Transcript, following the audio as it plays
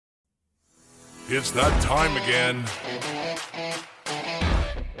It's that time again.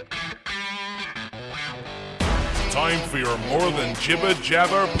 Time for your More Than Jibber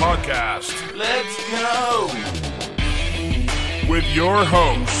Jabber podcast. Let's go! With your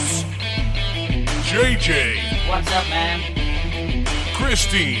hosts, JJ. What's up, man?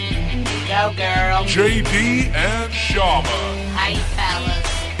 Christine. Go, girl. JD and Shama. Hi, fellas.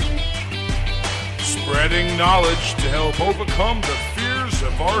 Spreading knowledge to help overcome the fears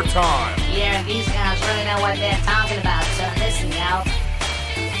of our time. Yeah, these guys really know what they're talking about, so listen, y'all.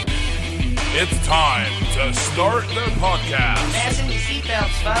 It's time to start the podcast. Fasten your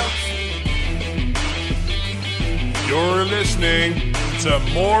seatbelts, folks. You're listening to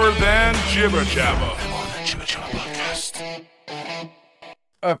More Than Jibber Jabber.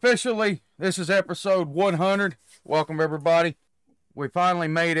 Officially, this is episode 100. Welcome, everybody. We finally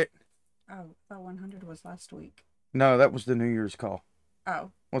made it. Oh, 100 was last week. No, that was the New Year's call.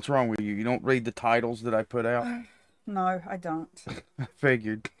 Oh. What's wrong with you? You don't read the titles that I put out? No, I don't. I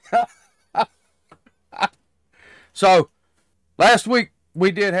figured. So, last week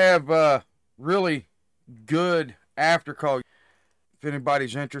we did have a really good after call. If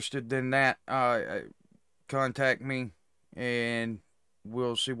anybody's interested in that, contact me and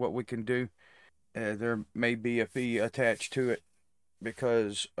we'll see what we can do. There may be a fee attached to it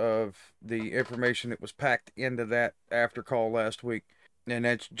because of the information that was packed into that after call last week. And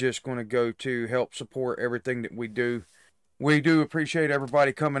that's just going to go to help support everything that we do. We do appreciate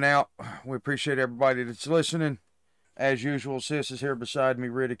everybody coming out. We appreciate everybody that's listening. As usual, Sis is here beside me,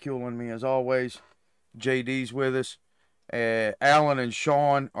 ridiculing me as always. JD's with us. Alan and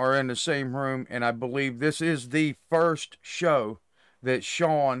Sean are in the same room, and I believe this is the first show that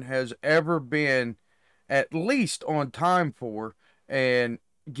Sean has ever been at least on time for, and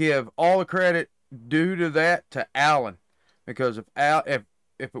give all the credit due to that to Alan, because if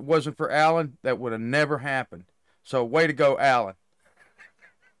it wasn't for Alan, that would have never happened. So way to go, Alan.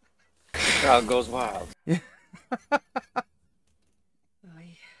 Crowd goes wild.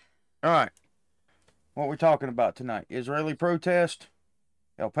 All right. What we talking about tonight? Israeli protest?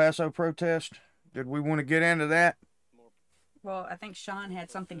 El Paso protest? Did we want to get into that? Well, I think Sean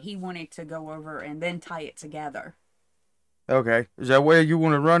had something he wanted to go over and then tie it together. Okay. Is that where you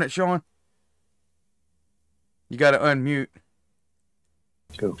want to run it, Sean? You got to unmute.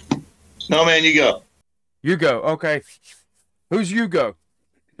 Go. No, man, you go. You go. Okay. Who's you go?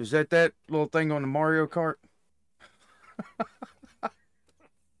 Is that little thing on the Mario Kart?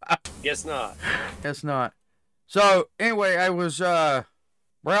 Guess not. Guess not. So, anyway, I was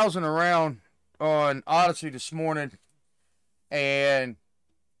browsing around on Odyssey this morning, and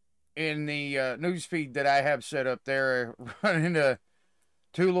in the news feed that I have set up there, I run into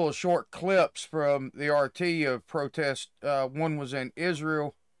two little short clips from the RT of protest. One was in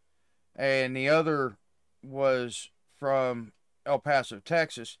Israel, and the other was from El Paso,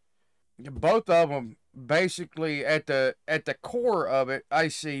 Texas. Both of them basically at the core of it, I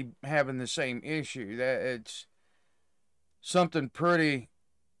see having the same issue. That it's something pretty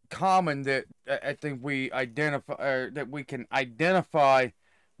common that I think we identify, or that we can identify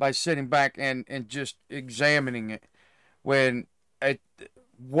by sitting back and just examining it.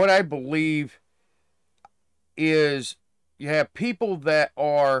 What I believe is you have people that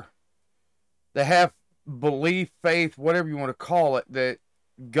have belief, faith, whatever you want to call it, that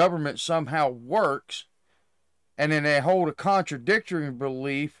government somehow works, and then they hold a contradictory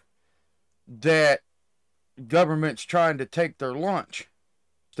belief that government's trying to take their lunch.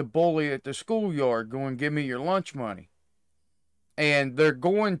 The bully at the schoolyard going, give me your lunch money. And they're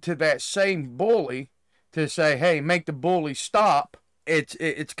going to that same bully to say, hey, make the bully stop.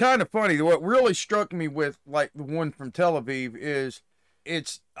 It's kind of funny. What really struck me with, like, the one from Tel Aviv is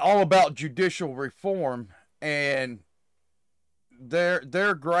it's all about judicial reform, and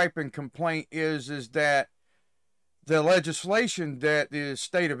their gripe and complaint is that the legislation that the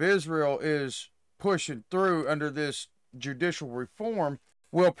state of Israel is pushing through under this judicial reform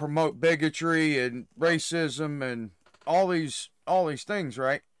will promote bigotry and racism and all these things,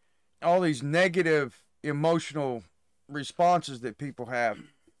 right? All these negative emotional responses that people have,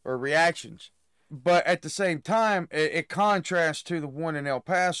 or reactions. But at the same time, it contrasts to the one in El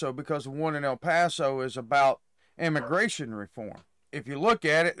Paso, because the one in El Paso is about immigration reform. If you look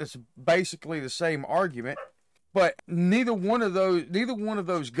at it, it's basically the same argument, but neither one of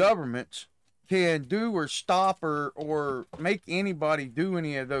those governments can do or stop or make anybody do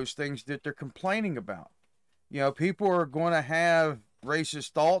any of those things that they're complaining about. You know, people are going to have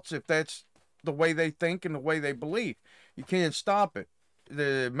racist thoughts if that's the way they think and the way they believe. You can't stop it.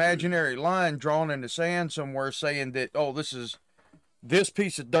 The imaginary line drawn in the sand somewhere saying that, oh, this is this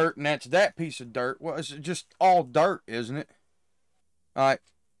piece of dirt and that's that piece of dirt. Well, it's just all dirt, isn't it? All right.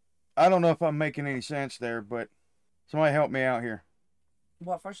 I don't know if I'm making any sense there, but somebody help me out here.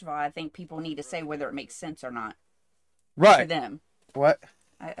 Well, first of all, I think people need to say whether it makes sense or not to Right. them. What?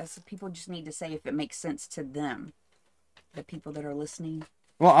 I said people just need to say if it makes sense to them, the people that are listening.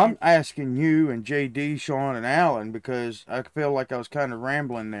 Well, I'm asking you and JD, Sean, and Alan because I feel like I was kind of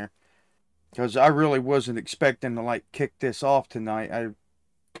rambling there. Because I really wasn't expecting to, like, kick this off tonight.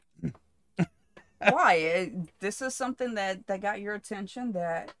 Why? This is something that got your attention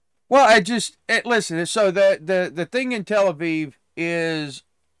that... Well, listen, so the thing in Tel Aviv is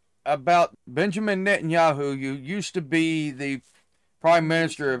about Benjamin Netanyahu, who used to be the Prime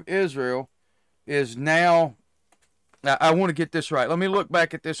Minister of Israel, is now I want to get this right. Let me look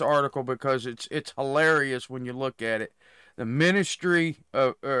back at this article because it's hilarious when you look at it. The Ministry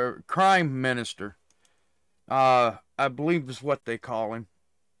of Crime Minister, I believe is what they call him.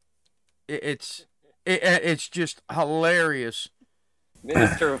 It's just hilarious.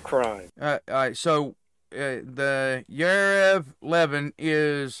 Minister of Crime. So the Yarev Levin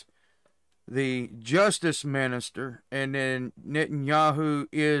is the Justice Minister, and then Netanyahu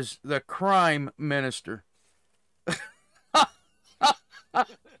is the Crime Minister.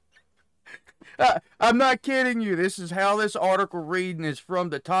 I'm not kidding you. This is how this article reads, and it's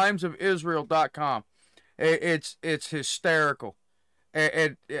from the timesofisrael.com. It's hysterical.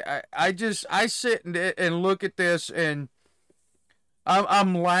 And I sit and look at this, and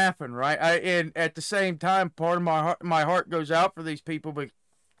I'm laughing, right? And at the same time, part of my heart goes out for these people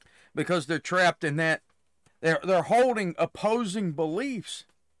because they're trapped in that they're holding opposing beliefs,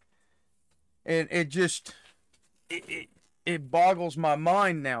 and it boggles my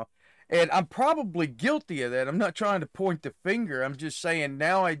mind now. And I'm probably guilty of that. I'm not trying to point the finger. I'm just saying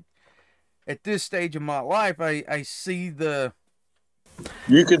now at this stage of my life, I see the...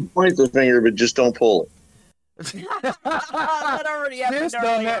 You can point the finger, but just don't pull it. That already happened Sis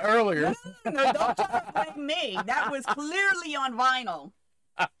done that earlier. No, don't try to blame me. That was clearly on vinyl.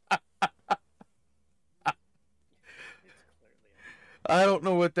 I don't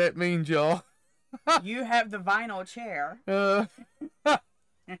know what that means, y'all. You have the vinyl chair. Oh,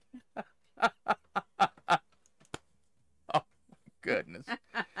 goodness.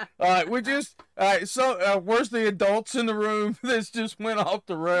 All right, so where's the adults in the room? This just went off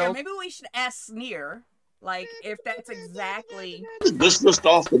the Yeah, rails. maybe we should ask Sneer, like, if that's exactly... This just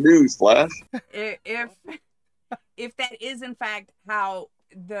off the news, Flash. If that is, in fact, how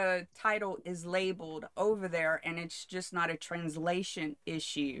the title is labeled over there, and it's just not a translation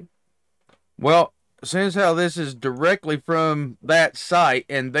issue. Well, since how this is directly from that site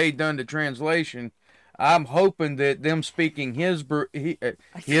and they done the translation, I'm hoping that them speaking Hebrew.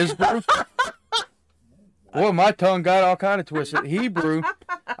 Boy, my tongue got all kind of twisted. Hebrew.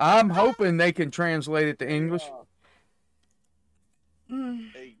 I'm hoping they can translate it to English.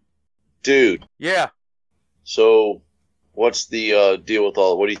 Dude. Yeah. So, what's the deal with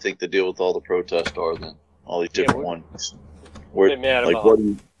all? What do you think the deal with all the protests are then? All these different ones.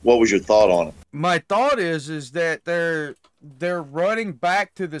 What was your thought on it? My thought is that they're running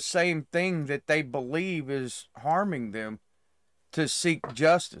back to the same thing that they believe is harming them to seek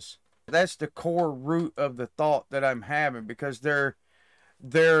justice. That's the core root of the thought that I'm having, because they're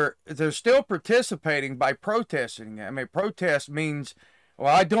still participating by protesting. I mean, protest means,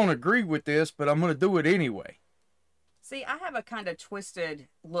 well, I don't agree with this, but I'm going to do it anyway. See, I have a kind of twisted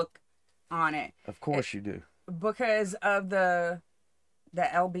look on it. Of course you do. Because of the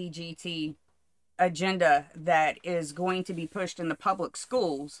LBGT agenda that is going to be pushed in the public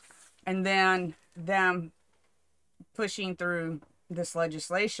schools, and then them pushing through this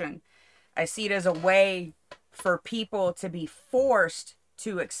legislation. I see it as a way for people to be forced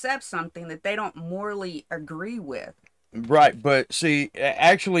to accept something that they don't morally agree with. Right, but see,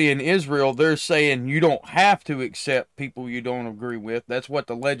 actually in Israel, they're saying you don't have to accept people you don't agree with. That's what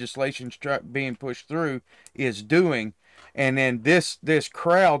the legislation being pushed through is doing. And then this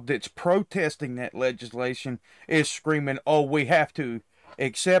crowd that's protesting that legislation is screaming, oh, we have to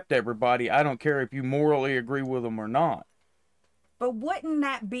accept everybody. I don't care if you morally agree with them or not. But wouldn't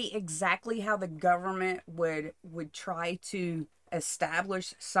that be exactly how the government would try to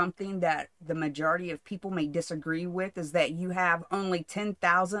establish something that the majority of people may disagree with, is that you have only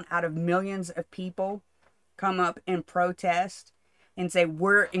 10,000 out of millions of people come up and protest and say,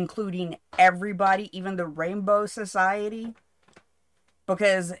 we're including everybody, even the Rainbow Society?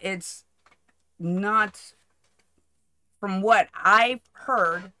 Because it's not, from what I've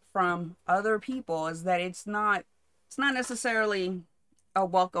heard from other people, is that it's not necessarily a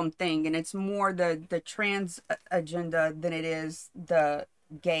welcome thing, and it's more the trans agenda than it is the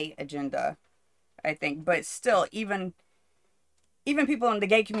gay agenda, I think. But still, even people in the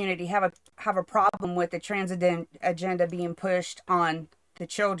gay community have a problem with the trans agenda being pushed on the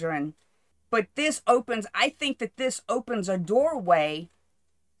children. But I think that this opens a doorway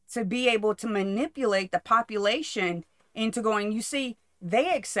to be able to manipulate the population into going, you see,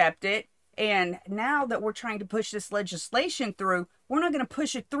 they accept it. And now that we're trying to push this legislation through, we're not going to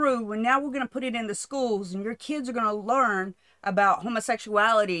push it through. And now we're going to put it in the schools, and your kids are going to learn about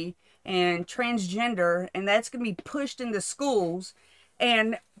homosexuality and transgender, and that's going to be pushed in the schools.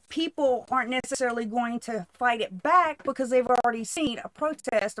 And people aren't necessarily going to fight it back because they've already seen a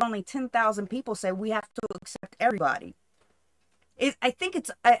protest. Only 10,000 people say we have to accept everybody. I think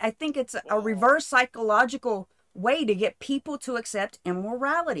it's a reverse psychological way to get people to accept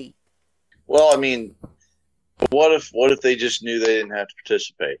immorality. Well, I mean, what if they just knew they didn't have to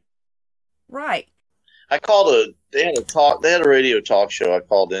participate? Right. They had a radio talk show I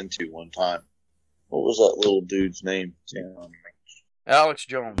called into one time. What was that little dude's name? Alex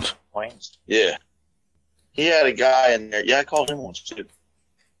Jones. Yeah. He had a guy in there. Yeah, I called him once too.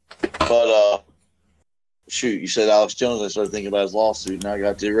 But shoot, you said Alex Jones. I started thinking about his lawsuit, and I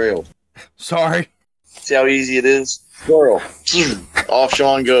got derailed. Sorry. See how easy it is? Girl, off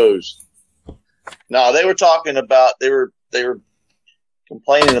Sean goes. No, they were talking about they were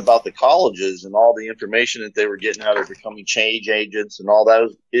complaining about the colleges and all the information that they were getting, how they're becoming change agents and all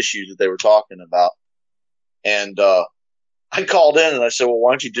those issues that they were talking about. And I called in and I said, well,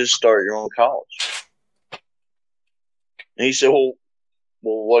 why don't you just start your own college? And he said, well,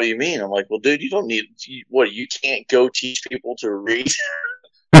 what do you mean? I'm like, well, dude, you don't need you can't go teach people to read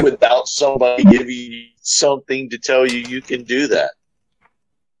without somebody giving you something to tell you can do that.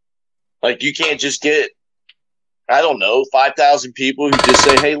 Like, you can't just get, I don't know, 5,000 people who just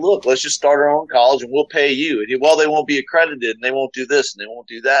say, hey, look, let's just start our own college and we'll pay you. And, well, they won't be accredited and they won't do this and they won't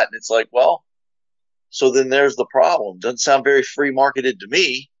do that. And it's like, well, so then there's the problem. Doesn't sound very free marketed to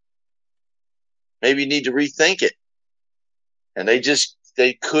me. Maybe you need to rethink it. And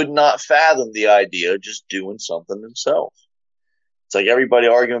they could not fathom the idea of just doing something themselves. It's like everybody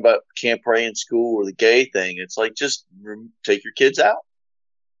arguing about can't pray in school or the gay thing. It's like, just take your kids out.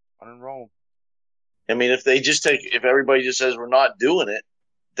 Unenroll. I mean, if everybody just says we're not doing it,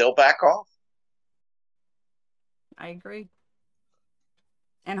 they'll back off. I agree.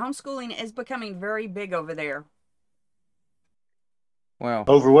 And homeschooling is becoming very big over there. Well,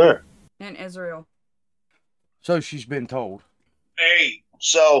 over where? In Israel. So she's been told. Hey,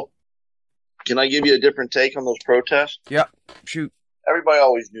 so can I give you a different take on those protests? Yeah, shoot. Everybody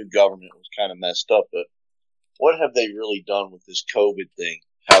always knew government was kind of messed up, but what have they really done with this COVID thing?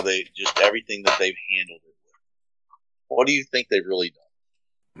 How they just everything that they've handled it with. What do you think they've really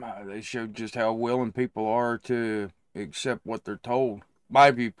done? They showed just how willing people are to accept what they're told.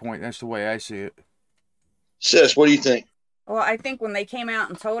 My viewpoint, that's the way I see it. Sis, what do you think? Well, I think when they came out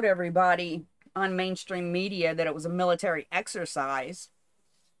and told everybody on mainstream media that it was a military exercise,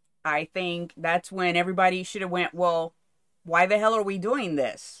 I think that's when everybody should have went, well, why the hell are we doing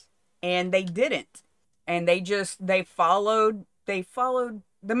this? And they didn't. And they followed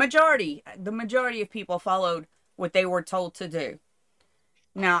the majority of people followed what they were told to do.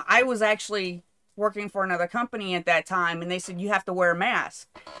 Now, I was actually working for another company at that time, and they said, you have to wear a mask.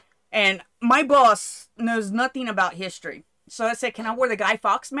 And my boss knows nothing about history. So I said, can I wear the Guy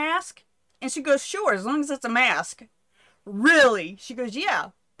Fawkes mask? And she goes, sure, as long as it's a mask. Really? She goes, yeah,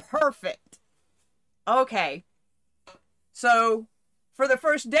 perfect. Okay. So for the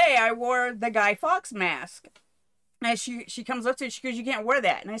first day, I wore the Guy Fawkes mask. And she comes up to it, she goes, you can't wear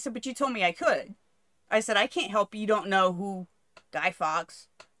that. And I said, but you told me I could. I said, I can't help you don't know who Guy Fawkes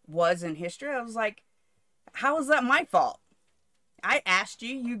was in history. I was like, how is that my fault? I asked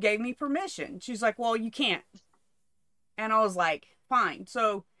you, you gave me permission. She's like, well, you can't. And I was like, fine.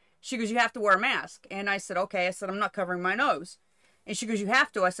 So she goes, you have to wear a mask. And I said, okay. I said, I'm not covering my nose. And she goes, you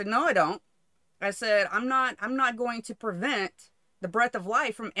have to. I said, no, I don't. I said, I'm not going to prevent the breath of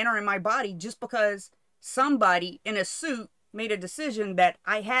life from entering my body just because somebody in a suit made a decision that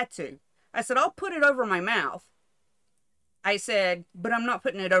I had to. I said, I'll put it over my mouth. I said, but I'm not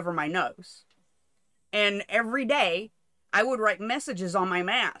putting it over my nose. And every day I would write messages on my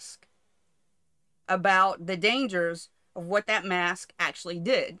mask about the dangers of what that mask actually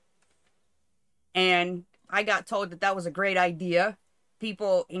did. And I got told that that was a great idea.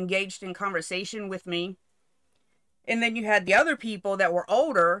 People engaged in conversation with me. And then you had the other people that were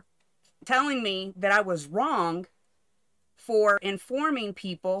older telling me that I was wrong for informing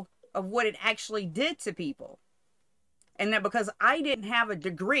people of what it actually did to people. and that because I didn't have a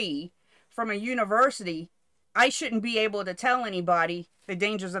degree from a university, I shouldn't be able to tell anybody the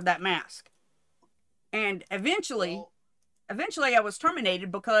dangers of that mask. And eventually I was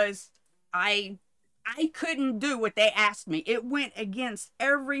terminated because I couldn't do what they asked me. It went against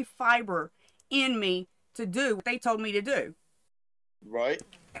every fiber in me to do what they told me to do. Right.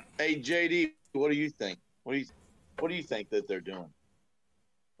 Hey, JD, what do you think? What do you think that they're doing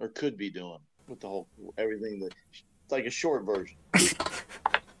or could be doing with the whole everything that it's like a short version?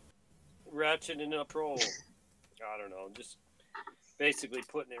 Ratcheting up roll. I don't know. Just basically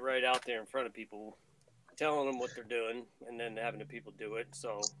putting it right out there in front of people, telling them what they're doing, and then having the people do it.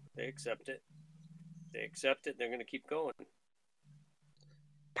 So they accept it. They accept it. They're going to keep going.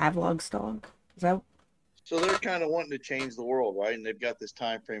 Pavlov's dog. Is that? So they're kind of wanting to change the world, right? And they've got this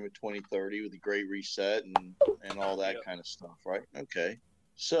time frame of 2030 with the Great Reset and all that kind of stuff, right? Okay.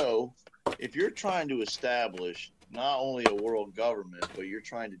 So if you're trying to establish not only a world government, but you're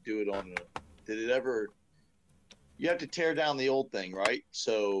trying to do it on you have to tear down the old thing, right?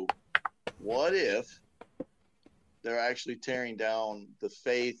 So what if they're actually tearing down the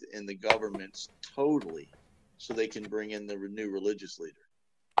faith in the governments totally so they can bring in the new religious leader?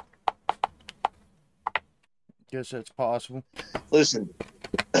 Guess that's possible. Listen,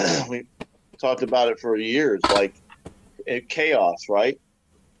 we talked about it for years, like chaos, right?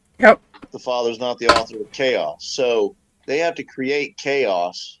 Yep. The Father's not the author of chaos. So they have to create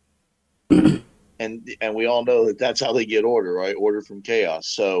chaos. And we all know that that's how they get order, right? Order from chaos.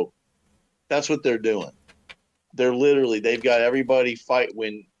 So that's what they're doing. They've got everybody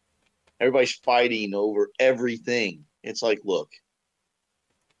when everybody's fighting over everything. It's like, look,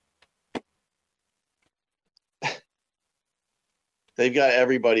 they've got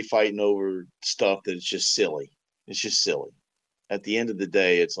everybody fighting over stuff that's just silly. It's just silly. At the end of the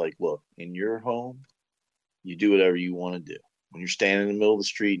day, it's like, look, in your home, you do whatever you want to do. When you're standing in the middle of the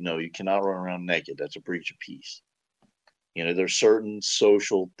street, no, you cannot run around naked. That's a breach of peace. There's certain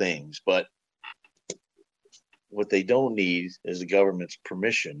social things, but what they don't need is the government's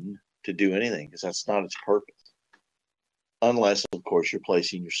permission to do anything because that's not its purpose. Unless, of course, you're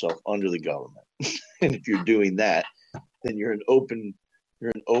placing yourself under the government. And if you're doing that, then you're in open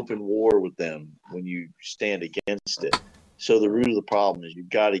war with them when you stand against it. So the root of the problem is you've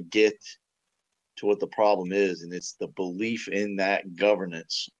got to get to what the problem is, and it's the belief in that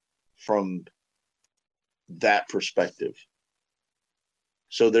governance from that perspective.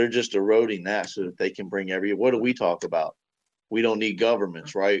 So they're just eroding that so that they can bring what do we talk about? We don't need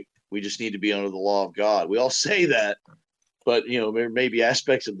governments, right? We just need to be under the law of God. We all say that, but there may be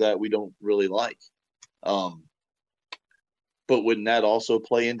aspects of that we don't really like. But wouldn't that also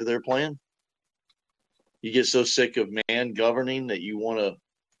play into their plan? You get so sick of man governing that you want to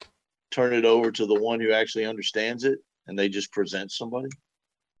turn it over to the one who actually understands it, and they just present somebody.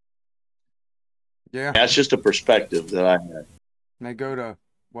 Yeah. That's just a perspective that I had. They go to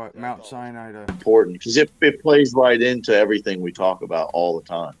Mount Sinai to important because it plays right into everything we talk about all the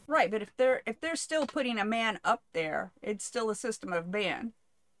time. Right, but if they're still putting a man up there, it's still a system of man,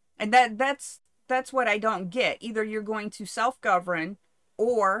 and that's what I don't get. Either you're going to self-govern,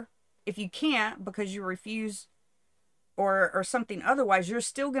 or if you can't because you refuse or something otherwise, you're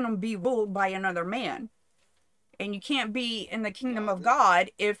still going to be ruled by another man. And you can't be in the kingdom of God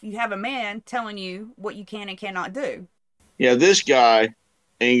if you have a man telling you what you can and cannot do. Yeah, this guy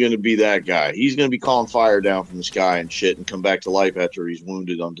ain't going to be that guy. He's going to be calling fire down from the sky and shit and come back to life after he's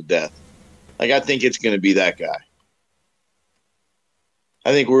wounded unto death. Like, I think it's going to be that guy.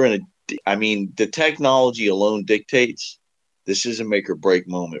 I think the technology alone dictates this is a make or break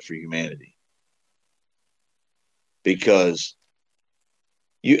moment for humanity. Because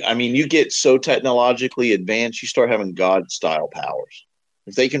you get so technologically advanced, you start having God-style powers.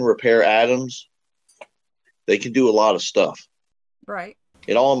 If they can repair atoms, they can do a lot of stuff. Right.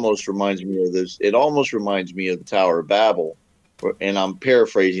 It almost reminds me of this. It almost reminds me of the Tower of Babel, and I'm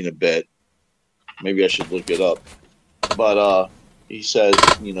paraphrasing a bit. Maybe I should look it up. But he says,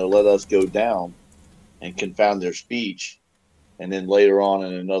 let us go down and confound their speech. And then later on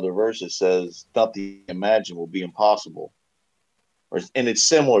in another verse, it says, nothing imagined will be impossible. And it's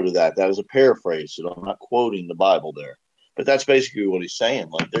similar to that. That is a paraphrase, so I'm not quoting the Bible there. But that's basically what he's saying.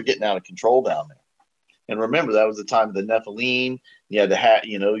 Like, they're getting out of control down there. And remember, that was the time of the Nephilim. You had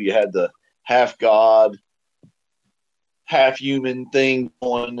you had the half God, half human thing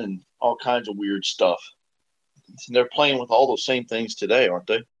going, and all kinds of weird stuff. And they're playing with all those same things today, aren't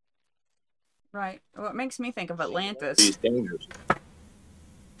they? Right. Well, it makes me think of Atlantis. It's dangerous.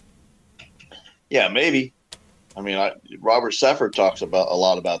 Yeah, maybe. Robert Sefford talks a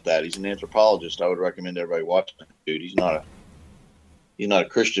lot about that. He's an anthropologist. I would recommend everybody watch it. He's not a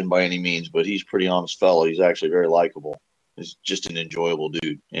Christian by any means, but he's a pretty honest fellow. He's actually very likable. He's just an enjoyable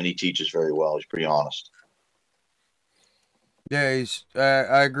dude, and he teaches very well. He's pretty honest. Yeah,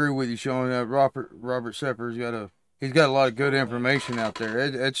 I agree with you, Sean. Robert Sepper's he's got a lot of good information out there.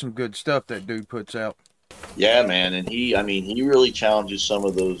 It's some good stuff that dude puts out. Yeah, man, and he really challenges some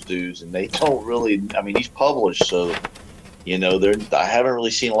of those dudes, and they don't really. I mean, he's published, so I haven't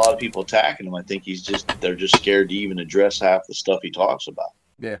really seen a lot of people attacking him. I think they're just scared to even address half the stuff he talks about.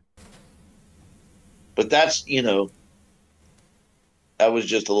 Yeah. But that's, that was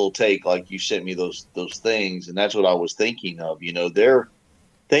just a little take. Like you sent me those things, and that's what I was thinking of.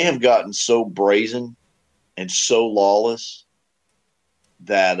 They have gotten so brazen and so lawless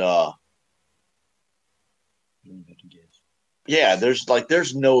that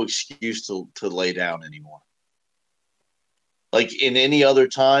there's no excuse to lay down anymore. Like in any other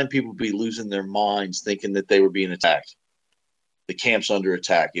time, people would be losing their minds thinking that they were being attacked. The camp's under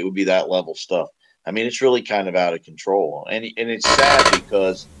attack. It would be that level stuff. I mean, it's really kind of out of control. And it's sad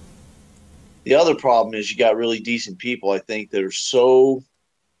because the other problem is you got really decent people, I think, that are so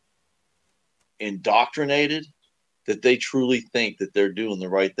indoctrinated that they truly think that they're doing the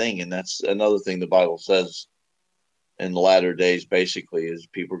right thing. And that's another thing the Bible says in the latter days, basically, is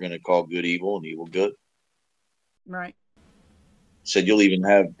people are going to call good evil and evil good. Right. Said you'll even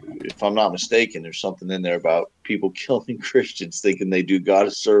have, if I'm not mistaken, there's something in there about people killing Christians thinking they do God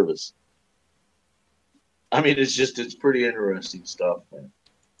a service. I mean, it's pretty interesting stuff, man.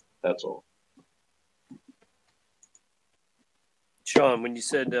 That's all. Sean, when you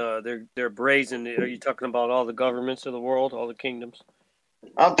said they're brazen, are you talking about all the governments of the world, all the kingdoms?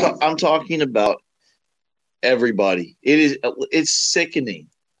 I'm talking about everybody. It's sickening.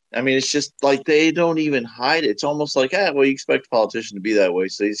 I mean, it's just like they don't even hide it. It's almost like, well, you expect a politician to be that way,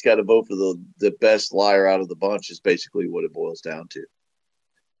 so he's got to vote for the best liar out of the bunch is basically what it boils down to.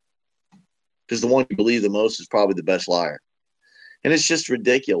 Because the one you believe the most is probably the best liar. And it's just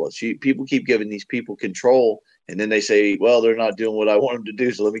ridiculous. People keep giving these people control, and then they say, well, they're not doing what I want them to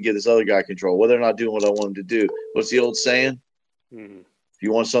do, so let me give this other guy control. Well, they're not doing what I want them to do. What's the old saying? Mm-hmm. If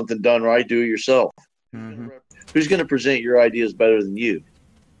you want something done right, do it yourself. Mm-hmm. Who's going to present your ideas better than you?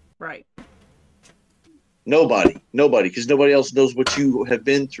 Right. Nobody, because nobody else knows what you have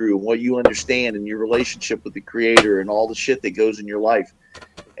been through and what you understand and your relationship with the Creator and all the shit that goes in your life.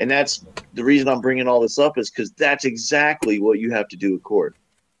 And that's the reason I'm bringing all this up is because that's exactly what you have to do at court.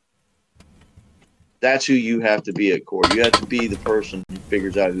 That's who you have to be at court. You have to be the person who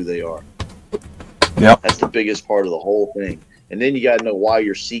figures out who they are. Yep. That's the biggest part of the whole thing. And then you got to know why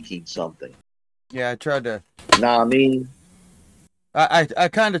you're seeking something. Yeah, I tried to. I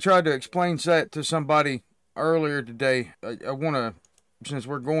kind of tried to explain that to somebody earlier today. I want to, since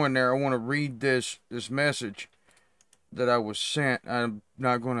we're going there, I want to read this message that I was sent. I'm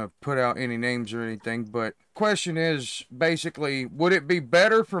not going to put out any names or anything, but question is basically, would it be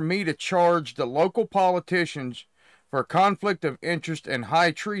better for me to charge the local politicians for conflict of interest and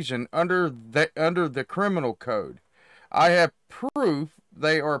high treason under the criminal code? I have proof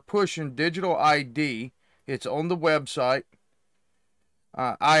they are pushing digital ID. It's on the website.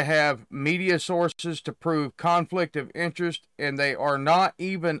 I have media sources to prove conflict of interest, and they are not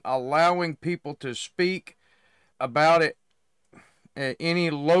even allowing people to speak about it, any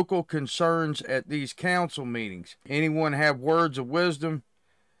local concerns at these council meetings. Anyone have words of wisdom?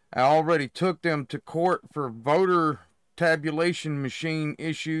 I already took them to court for voter tabulation machine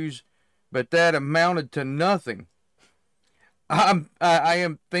issues, but that amounted to nothing. I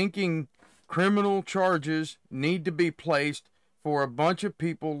am thinking criminal charges need to be placed for a bunch of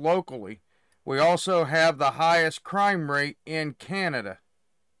people locally. We also have the highest crime rate in Canada.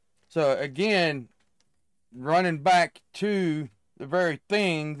 So again, running back to the very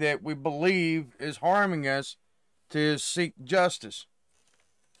thing that we believe is harming us, to seek justice.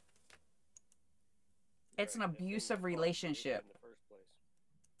 It's an abusive relationship.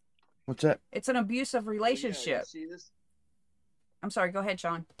 What's that? It's an abusive relationship. I'm sorry, go ahead,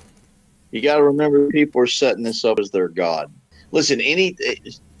 Sean. You got to remember, people are setting this up as their God. Listen,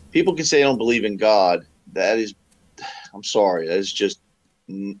 people can say they don't believe in God. That is, I'm sorry, that is just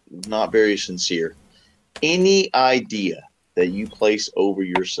not very sincere. Any idea that you place over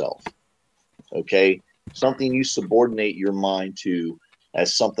yourself, okay, something you subordinate your mind to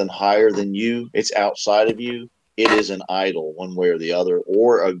as something higher than you, it's outside of you, it is an idol one way or the other,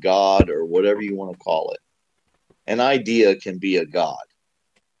 or a god, or whatever you want to call it. An idea can be a god.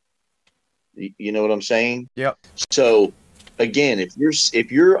 You know what I'm saying? Yep. So again,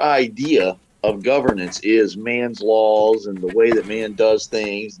 if your idea of governance is man's laws and the way that man does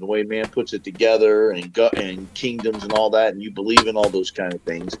things, the way man puts it together, and kingdoms and all that, and you believe in all those kind of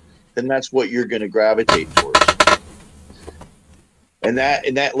things, then that's what you're going to gravitate towards. And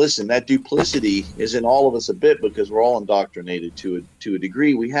that listen, that duplicity is in all of us a bit because we're all indoctrinated to a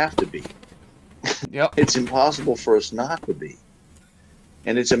degree. We have to be. Yep. It's impossible for us not to be.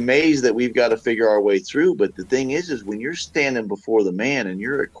 And it's a maze that we've got to figure our way through. But the thing is when you're standing before the man and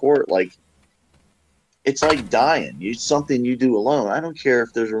you're at court, like, it's like dying. It's something you do alone. I don't care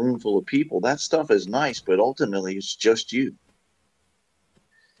if there's a room full of people. That stuff is nice, but ultimately it's just you.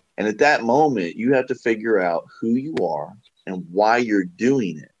 And at that moment, you have to figure out who you are and why you're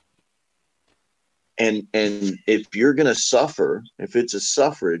doing it. And if you're going to suffer, if it's a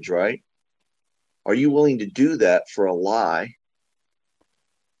suffrage, right? Are you willing to do that for a lie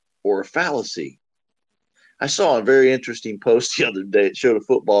or a fallacy? I saw a very interesting post the other day. It showed a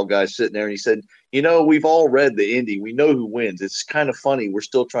football guy sitting there and he said, we've all read the Indy. We know who wins. It's kind of funny. We're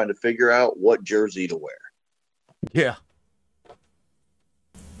still trying to figure out what jersey to wear. Yeah.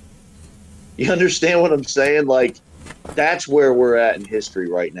 You understand what I'm saying? Like, that's where we're at in history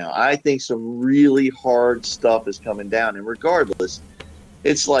right now. I think some really hard stuff is coming down. And regardless,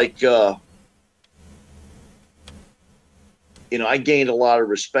 it's like, I gained a lot of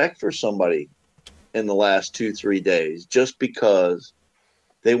respect for somebody in the last 2-3 days just because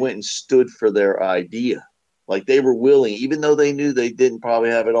they went and stood for their idea. Like, they were willing, even though they knew they didn't probably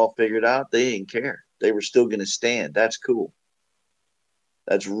have it all figured out, they didn't care. They were still going to stand. That's cool.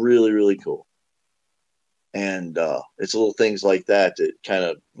 That's really, really cool. And it's little things like that that kind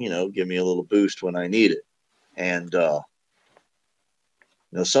of, give me a little boost when I need it. And,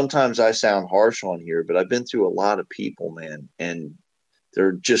 sometimes I sound harsh on here, but I've been through a lot of people, man. And there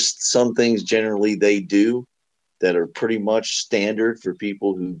are just some things generally they do that are pretty much standard for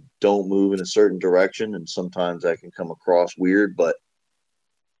people who don't move in a certain direction. And sometimes that can come across weird, but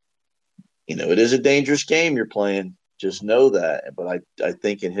it is a dangerous game you're playing. Just know that. But I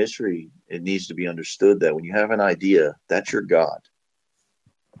think in history, it needs to be understood that when you have an idea, that's your God.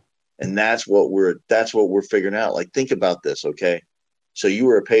 And that's what we're figuring out. Like, think about this. Okay. So you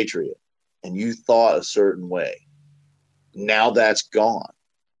were a patriot and you thought a certain way. Now that's gone.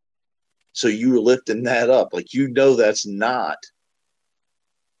 So you were lifting that up. Like, that's not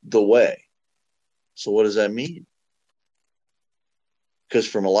the way. So what does that mean? Because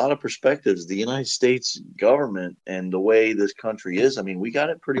from a lot of perspectives, the United States government and the way this country is, I mean, we got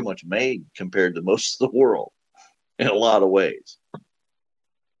it pretty much made compared to most of the world in a lot of ways.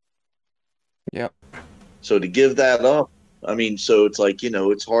 Yep. So to give that up, I mean, so it's like,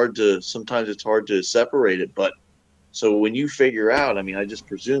 sometimes it's hard to separate it. But so when you figure out, I mean, I just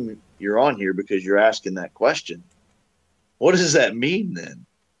presume you're on here because you're asking that question. What does that mean then?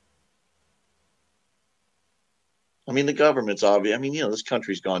 I mean, the government's obvious. I mean, this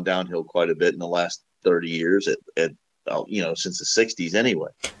country's gone downhill quite a bit in the last 30 years since the 60s anyway,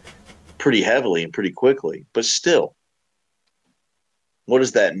 pretty heavily and pretty quickly, but still, what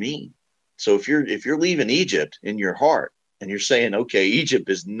does that mean? So if you're leaving Egypt in your heart and you're saying, okay, Egypt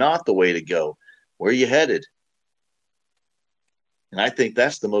is not the way to go, where are you headed? And I think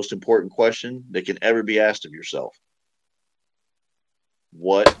that's the most important question that can ever be asked of yourself.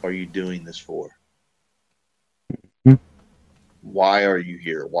 What are you doing this for? Why are you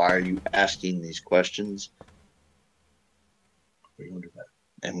here? Why are you asking these questions?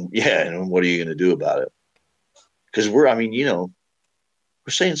 And what are you going to do about it? Because we're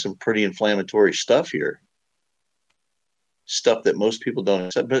saying some pretty inflammatory stuff here. Stuff that most people don't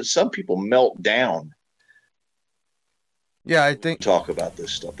accept, but some people melt down. Yeah, I think talk about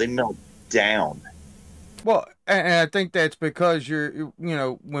this stuff. They melt down. Well, and I think that's because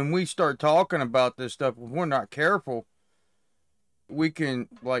when we start talking about this stuff, if we're not careful, we can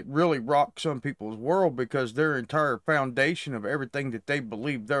really rock some people's world because their entire foundation of everything that they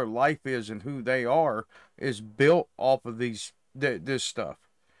believe their life is and who they are is built off of this stuff,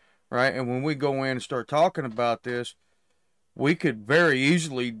 right? And when we go in and start talking about this, we could very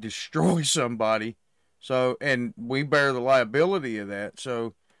easily destroy somebody. So, and we bear the liability of that.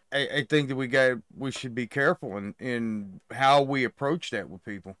 So, I think that we should be careful in how we approach that with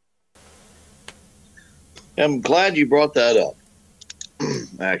people. I'm glad you brought that up,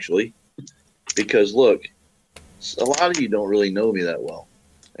 actually, because look, a lot of you don't really know me that well,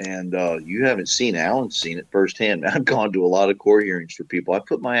 and you haven't seen Alan's seen it firsthand. I've gone to a lot of court hearings for people. I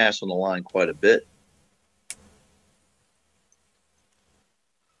put my ass on the line quite a bit,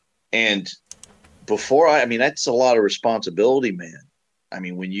 and that's a lot of responsibility, man. I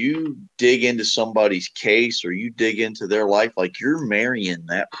mean, when you dig into somebody's case or you dig into their life, like you're marrying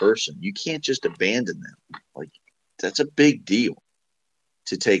that person. You can't just abandon them. Like that's a big deal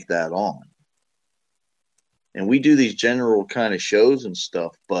to take that on. And we do these general kind of shows and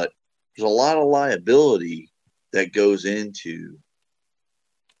stuff, but there's a lot of liability that goes into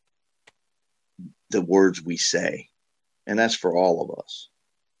the words we say. And that's for all of us.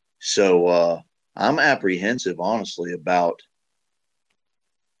 So I'm apprehensive, honestly, about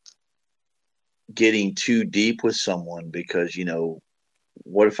getting too deep with someone because,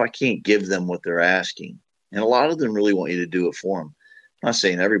 what if I can't give them what they're asking? And a lot of them really want you to do it for them. I'm not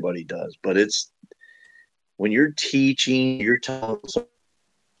saying everybody does, but it's when you're teaching, you're telling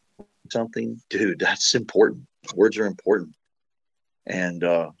something, dude, that's important. Words are important. And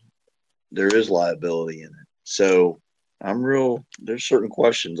there is liability in it. So there's certain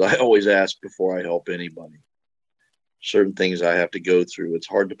questions I always ask before I help anybody. Certain things I have to go through. It's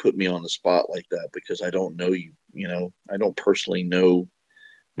hard to put me on the spot like that because I don't know you, I don't personally know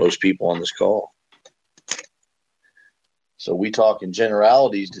most people on this call. So we talk in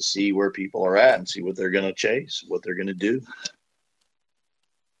generalities to see where people are at and see what they're going to chase, what they're going to do.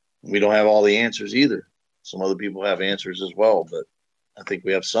 We don't have all the answers either. Some other people have answers as well, but I think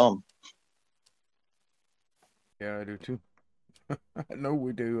we have some. Yeah, I do too. I know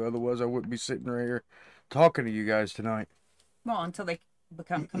we do. Otherwise, I wouldn't be sitting right here talking to you guys tonight. Well, until they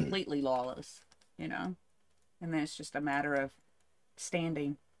become completely lawless, and then it's just a matter of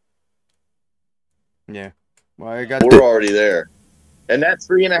standing. Yeah. Well, We're already there. And that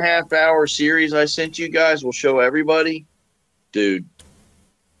 3.5-hour series I sent you guys will show everybody, dude,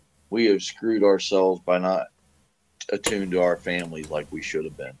 we have screwed ourselves by not attuned to our families like we should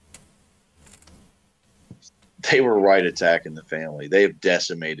have been. They were right attacking the family. They have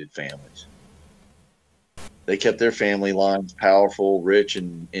decimated families. They kept their family lines powerful, rich,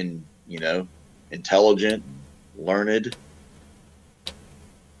 and intelligent, learned.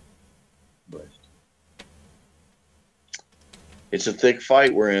 But it's a thick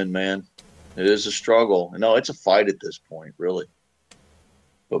fight we're in, man. It is a struggle. No, it's a fight at this point, really.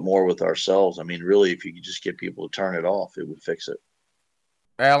 But more with ourselves. I mean, really, if you could just get people to turn it off, it would fix it.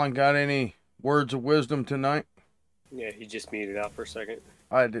 Alan, got any words of wisdom tonight? Yeah, he just muted out for a second.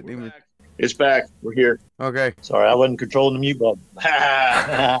 I didn't even. Back. It's back. We're here. Okay. Sorry, I wasn't controlling the mute button.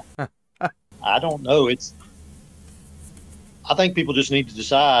 I don't know. I think people just need to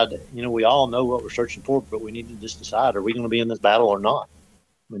decide. We all know what we're searching for, but we need to just decide: are we going to be in this battle or not?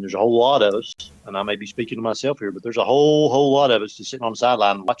 I mean, there's a whole lot of us, and I may be speaking to myself here, but there's a whole lot of us just sitting on the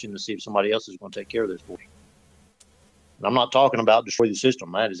sideline watching to see if somebody else is going to take care of this for us. And I'm not talking about destroy the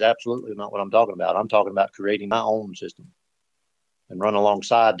system. That is absolutely not what I'm talking about. I'm talking about creating my own system and run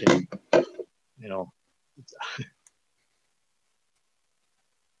alongside them.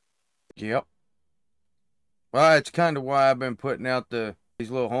 Yep. Well, it's kind of why I've been putting out these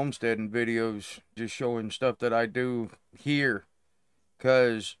little homesteading videos, just showing stuff that I do here,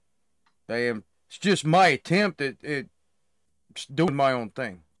 because it's just my attempt at doing my own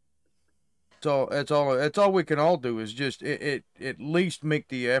thing. So that's all we can all do is just at least make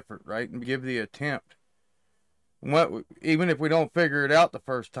the effort, right, and give the attempt. Even if we don't figure it out the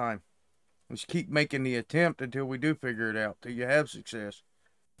first time, let's keep making the attempt until we do figure it out, till you have success.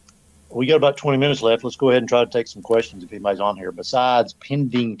 We got about 20 minutes left. Let's go ahead and try to take some questions if anybody's on here. Besides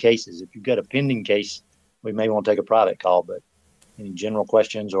pending cases, if you've got a pending case, we may want to take a private call, but any general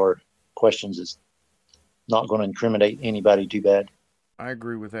questions or questions that's not going to incriminate anybody too bad. I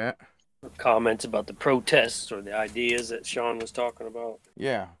agree with that. Comments about the protests or the ideas that Sean was talking about.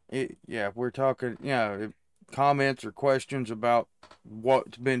 Yeah, we're talking, comments or questions about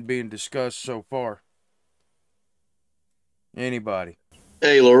what's been being discussed so far. Anybody?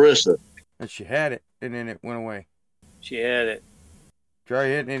 Hey, Larissa. And she had it, and then it went away. She had it. Try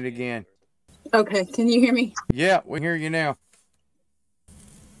hitting it again. Okay, can you hear me? Yeah, we hear you now.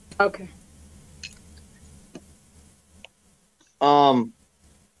 Okay.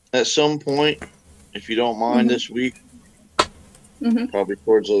 At some point, if you don't mind this week, probably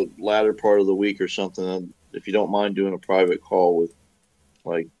towards the latter part of the week or something, if you don't mind doing a private call with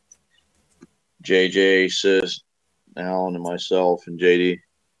like JJ, Sis, Alan, and myself, and JD.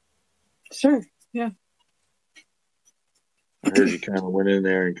 Sure, yeah. I heard you kind of went in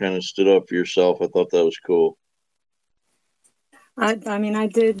there and kind of stood up for yourself. I thought that was cool. I mean, I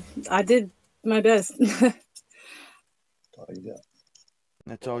did my best.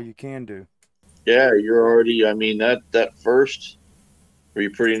 That's all you can do. Yeah, you're already. I mean, that first, were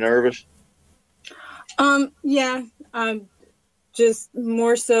you pretty nervous? Yeah. Just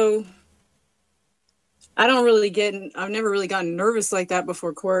more so. I've never really gotten nervous like that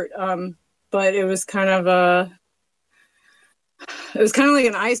before court. But it was kind of like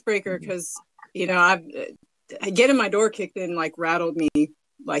an icebreaker because, getting my door kicked in like rattled me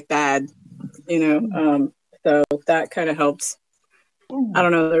like bad, so that kind of helped. I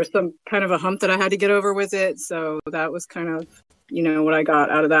don't know. There was some kind of a hump that I had to get over with it. So that was kind of, what I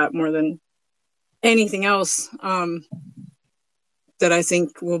got out of that more than anything else. That I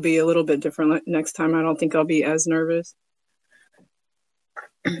think will be a little bit different next time. I don't think I'll be as nervous.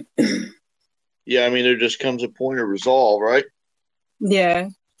 Yeah, I mean, there just comes a point of resolve, right? Yeah.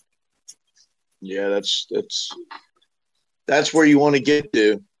 Yeah, that's where you want to get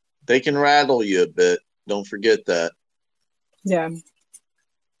to. They can rattle you a bit. Don't forget that. Yeah.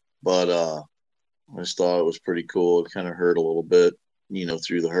 But I just thought it was pretty cool. It kind of hurt a little bit,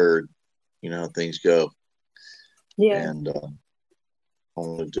 through the herd. How things go. Yeah. And I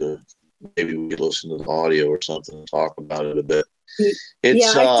wanted to maybe we could listen to the audio or something and talk about it a bit. I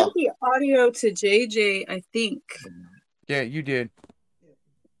sent the audio to JJ, I think. Yeah, you did.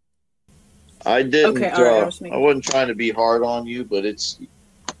 I didn't. Okay, all right, I wasn't trying to be hard on you, but it's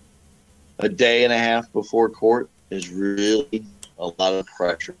a day and a half before court is really a lot of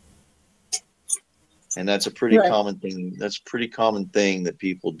pressure, and that's a pretty common thing. That's a pretty common thing that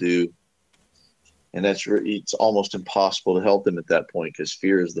people do, and it's almost impossible to help them at that point because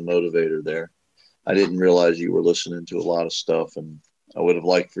fear is the motivator there. I didn't realize you were listening to a lot of stuff, and I would have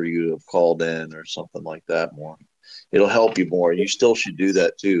liked for you to have called in or something like that more. It'll help you more. You still should do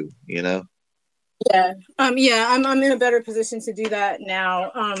that too, Yeah. I'm in a better position to do that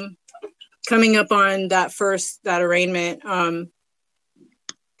now. Coming up on that arraignment,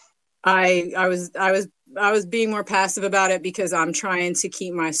 I was being more passive about it because I'm trying to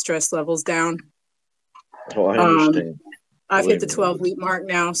keep my stress levels down. Oh, I understand. I've hit the 12-week mark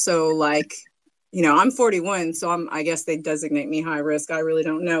now, so I'm 41, so I guess they designate me high risk. I really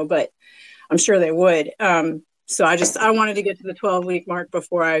don't know, but I'm sure they would. So I wanted to get to the 12-week mark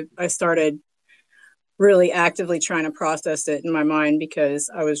before I started really actively trying to process it in my mind because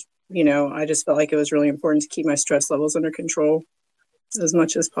I was, I just felt like it was really important to keep my stress levels under control as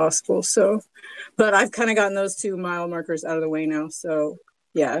much as possible. So, but I've kind of gotten those 2 mile markers out of the way now. So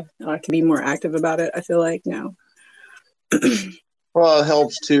yeah, I can be more active about it, I feel like now. Well, it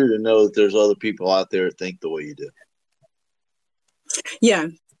helps too to know that there's other people out there that think the way you do. Yeah.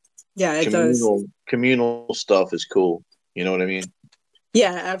 Yeah, it does. Communal stuff is cool. You know what I mean?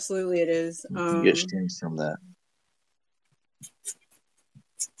 Yeah, absolutely it is. You get strength from that.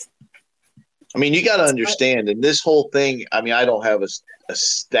 I mean, you got to understand, and this whole thing, I mean, I don't have a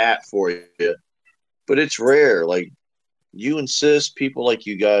stat for you, but it's rare. Like, you and sis, people like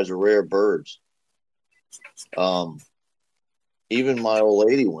you guys are rare birds. Even my old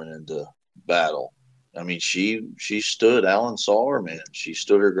lady went into battle. I mean, she stood. Alan saw her, man. She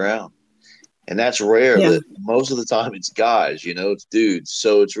stood her ground. And that's rare. Yeah. That most of the time it's guys, it's dudes.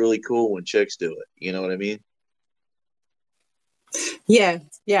 So it's really cool when chicks do it. You know what I mean? Yeah.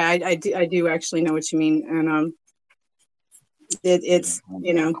 Yeah, I do actually know what you mean. And it's.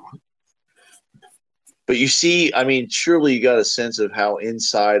 But you see, I mean, surely you got a sense of how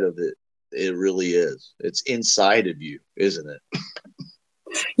inside of it really is. It's inside of you, isn't it?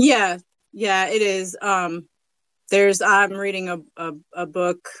 Yeah. Yeah, it is. I'm reading a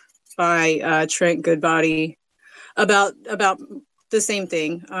book by Trent Goodbody about the same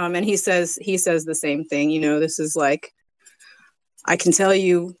thing. And he says the same thing. This is like, I can tell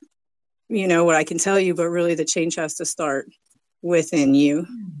you, what I can tell you, but really the change has to start within you.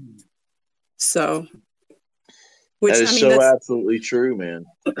 So, which that is that's absolutely true, man.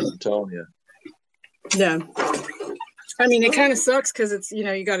 I'm telling you. Yeah. I mean, it kind of sucks because it's,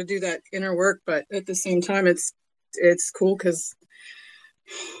 you got to do that inner work, but at the same time, it's cool because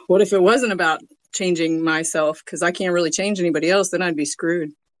what if it wasn't about changing myself? Because I can't really change anybody else, then I'd be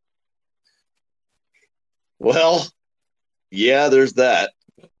screwed. Well, yeah, there's that.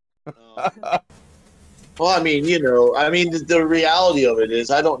 Well, I mean, the reality of it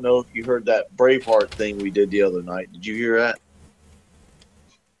is, I don't know if you heard that Braveheart thing we did the other night. Did you hear that?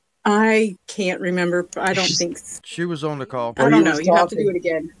 I can't remember. I don't think she was on the call. I don't know. You have to do it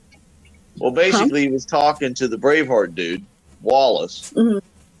again. Well, basically, he was talking to the Braveheart dude, Wallace, and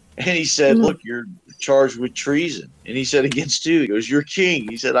he said, "Look, you're charged with treason." And he said, "Against who?" He goes, "Your king."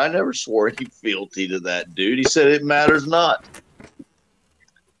 He said, "I never swore any fealty to that dude." He said, "It matters not."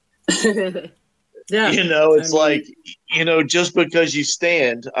 Yeah. It's like, just because you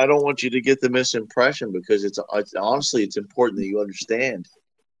stand, I don't want you to get the misimpression because it's honestly, it's important that you understand.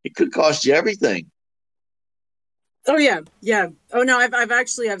 It could cost you everything. Oh yeah, yeah. Oh no, I've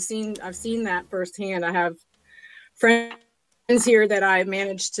seen that firsthand. I have friends here that I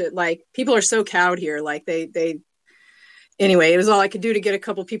managed to, like, people are so cowed here. Like they anyway, it was all I could do to get a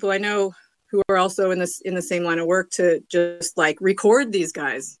couple people I know who are also in the same line of work to just like record these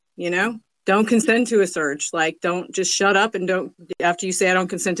guys, Don't consent to a search. Like, don't just shut up and don't, after you say I don't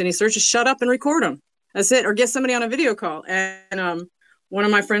consent to any search, just shut up and record them. That's it. Or get somebody on a video call. And one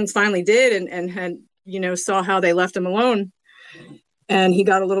of my friends finally did and had, saw how they left him alone. And he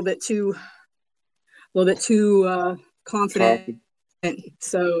got a little bit too confident.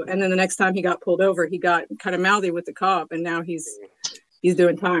 So, and then the next time he got pulled over, he got kind of mouthy with the cop, and now he's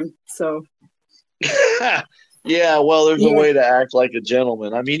doing time. So, yeah, well, there's a way to act like a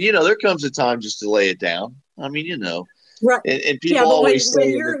gentleman. I mean, there comes a time just to lay it down. I mean, right. And people always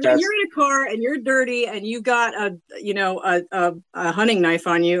say when you're in a car and you're dirty and you got a hunting knife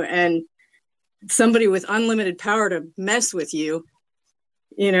on you, and somebody with unlimited power to mess with you,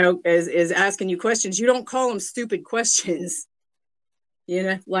 is asking you questions, you don't call them stupid questions.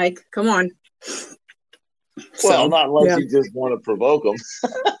 Like, come on. Well, not unless you just want to provoke them.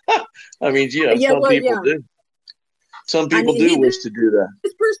 I mean, some people do. Some people do wish to do that.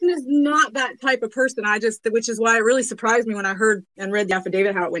 This person is not that type of person. Which is why it really surprised me when I heard and read the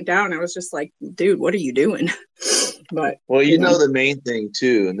affidavit, how it went down. I was just like, dude, what are you doing? But well, the main thing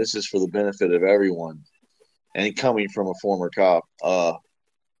too, and this is for the benefit of everyone, and coming from a former cop,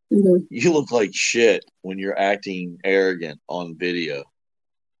 you look like shit when you're acting arrogant on video.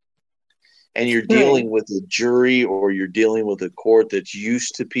 And you're dealing with a jury, or you're dealing with a court that's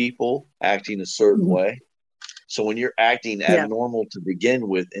used to people acting a certain way. So when you're acting abnormal to begin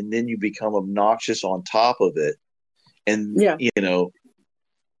with, and then you become obnoxious on top of it, and I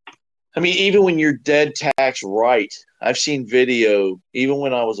mean, even when you're dead tax right, I've seen video. Even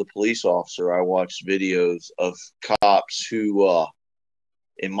when I was a police officer, I watched videos of cops who,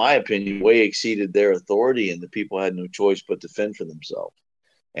 in my opinion, way exceeded their authority, and the people had no choice but to fend for themselves.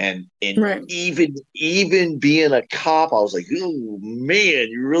 And even being a cop, I was like, oh man,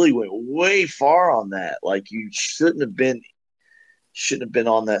 you really went way far on that. Like, you shouldn't have been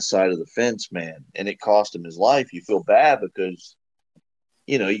on that side of the fence, man. And it cost him his life. You feel bad because,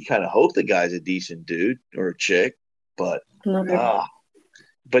 you kind of hope the guy's a decent dude or a chick, but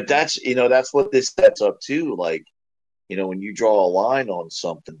that's, that's what this sets up too. Like, when you draw a line on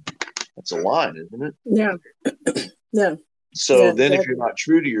something, that's a line, isn't it? Yeah. Yeah. So then if you're not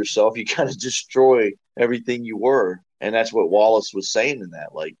true to yourself, you kind of destroy everything you were. And that's what Wallace was saying in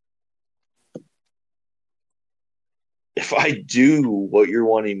that. Like, if I do what you're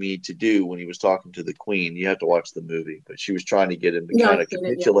wanting me to do, when he was talking to the Queen, you have to watch the movie, but she was trying to get him to kind of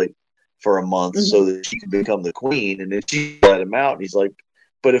capitulate for a month so that she could become the Queen. And then she let him out. And he's like,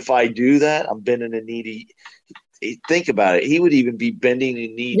 but if I do that, I'm bending a knee. Think about it. He would even be bending a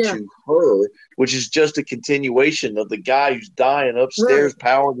knee to her, which is just a continuation of the guy who's dying upstairs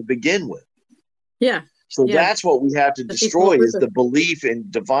power to begin with. Yeah. So that's what we have to destroy, is the belief in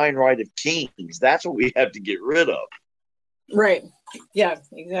divine right of kings. That's what we have to get rid of. Right. Yeah,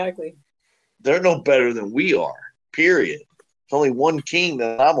 exactly. They're no better than we are, period. There's only one king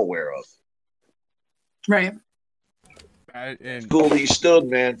that I'm aware of. Right. And cool that you stood,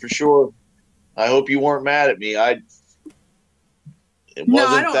 man, for sure. I hope you weren't mad at me. I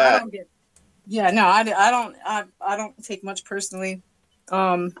don't take much personally.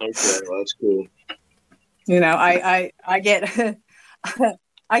 Okay, well, that's cool. I get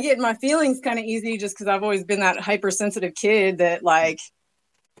I get my feelings kind of easy just because I've always been that hypersensitive kid that, like,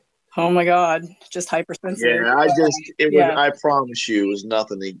 oh my God, just hypersensitive. Yeah, I promise you, it was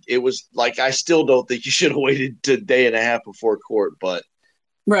nothing. It was like, I still don't think you should have waited a day and a half before court, but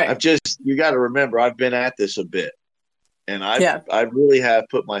you got to remember, I've been at this a bit, and I really have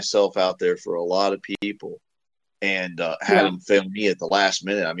put myself out there for a lot of people, and had them fail me at the last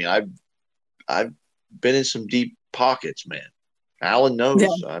minute. I mean, I've been in some deep pockets, man. Alan knows.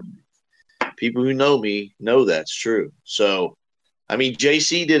 People who know me know that's true. So, I mean,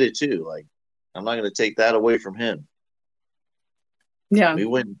 JC did it too. Like, I'm not going to take that away from him. Yeah,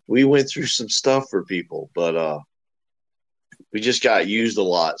 we went through some stuff for people, but we just got used a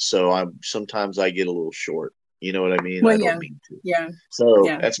lot. So sometimes I get a little short. You know what I mean? Well, I don't mean to. Yeah. So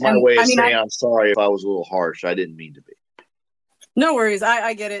that's my way of saying I'm sorry if I was a little harsh. I didn't mean to be. No worries.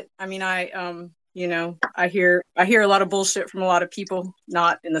 I get it. I mean, I hear a lot of bullshit from a lot of people,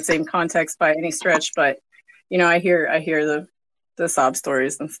 not in the same context by any stretch, but I hear the sob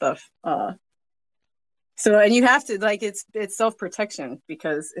stories and stuff. So, and you have to, like, it's self-protection,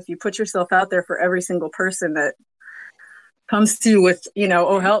 because if you put yourself out there for every single person that comes to you with,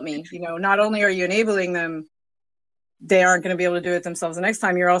 oh, help me, not only are you enabling them they aren't going to be able to do it themselves the next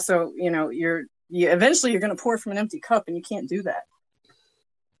time. You're also, eventually you're going to pour from an empty cup, and you can't do that.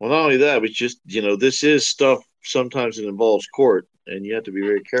 Well, not only that, but just, this is stuff sometimes it involves court, and you have to be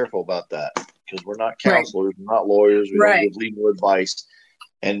very careful about that because we're not counselors, we're not lawyers, we don't give legal advice.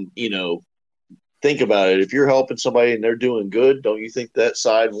 And, think about it. If you're helping somebody and they're doing good, don't you think that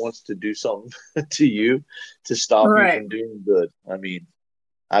side wants to do something to you to stop you from doing good? I mean,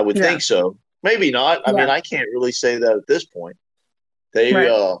 I would think so. Maybe not. I mean, I can't really say that at this point. They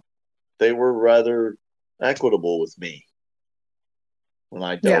were rather equitable with me when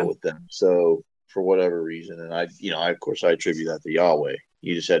I dealt with them. So for whatever reason, and I of course I attribute that to Yahweh.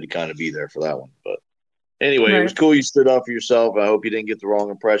 You just had to kind of be there for that one. But anyway, it was cool you stood up for yourself. I hope you didn't get the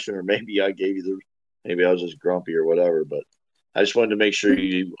wrong impression, or maybe I gave you maybe I was just grumpy or whatever. But I just wanted to make sure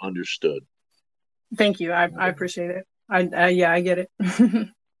you understood. Thank you. I appreciate it. I get it.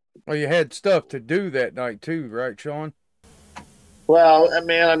 Well, you had stuff to do that night too, right, Sean? Well,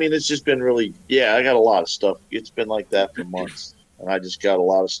 man, I mean, it's just been really, I got a lot of stuff. It's been like that for months. And I just got a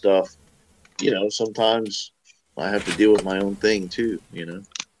lot of stuff. Sometimes I have to deal with my own thing too, I'm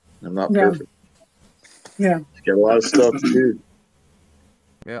not perfect. Yeah. Got a lot of stuff to do.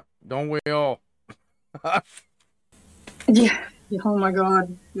 Yeah, don't we all? Yeah. Oh my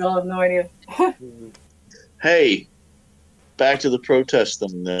God. Y'all have no idea. Hey, back to the protest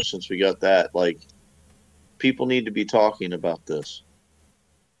thing there, since we got that. Like, people need to be talking about this.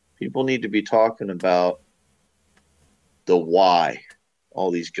 People need to be talking about the why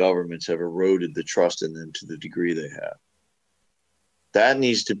all these governments have eroded the trust in them to the degree they have. That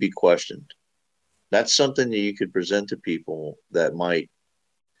needs to be questioned. That's something that you could present to people that might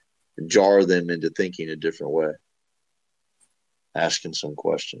jar them into thinking a different way. Asking some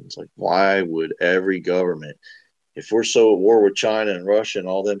questions like, why would every government, if we're so at war with China and Russia and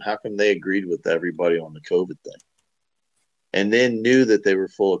all them, how come they agreed with everybody on the COVID thing? And then knew that they were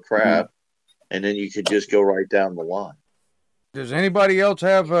full of crap, and then you could just go right down the line. Does anybody else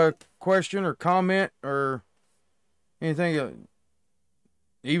have a question or comment or anything?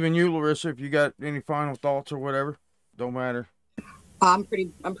 Even you, Larissa, if you got any final thoughts or whatever, don't matter. I'm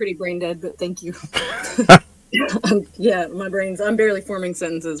pretty brain dead, but thank you. Yeah, I'm barely forming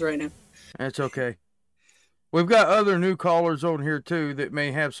sentences right now. That's okay. We've got other new callers on here too that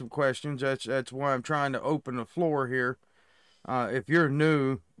may have some questions. That's why I'm trying to open the floor here. If you're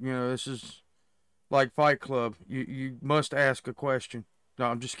new, this is like Fight Club. You must ask a question. No,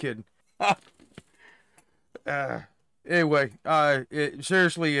 I'm just kidding. Anyway,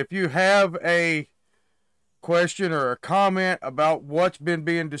 seriously, if you have a question or a comment about what's been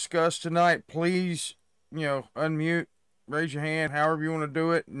being discussed tonight, please, unmute, raise your hand, however you want to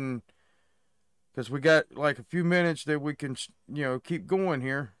do it, and because we got like a few minutes that we can, keep going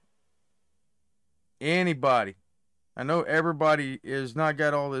here. Anybody. I know everybody is not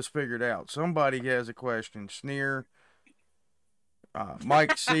got all this figured out. Somebody has a question. Sneer,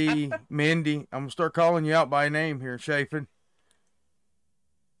 Mike C, Mindy. I'm going to start calling you out by name here, Chafin.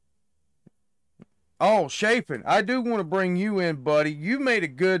 Oh, Chafin, I do want to bring you in, buddy. You made a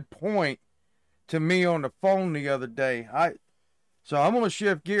good point to me on the phone the other day. So I'm going to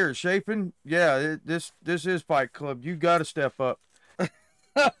shift gears. Chafin, yeah, this is Fight Club. You got to step up.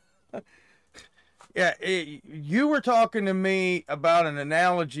 Yeah, you were talking to me about an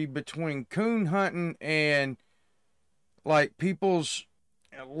analogy between coon hunting and like people's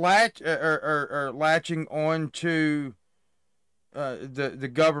latching on to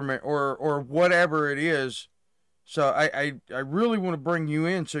the government or whatever it is. So I really want to bring you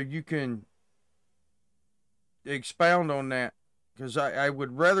in so you can expound on that, because I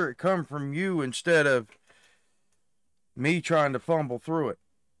would rather it come from you instead of me trying to fumble through it.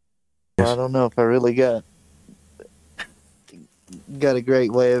 Well, I don't know if I really got a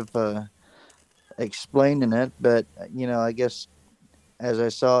great way of explaining it, but I guess as I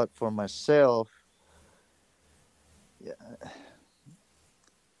saw it for myself,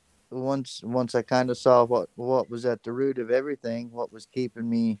 once I kind of saw what was at the root of everything, what was keeping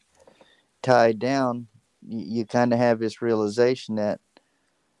me tied down, you kind of have this realization that,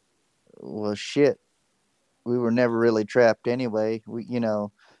 well, shit, we were never really trapped anyway.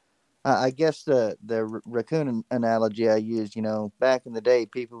 I guess the raccoon analogy I used, back in the day,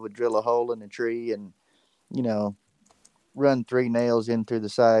 people would drill a hole in a tree and, run 3 nails in through the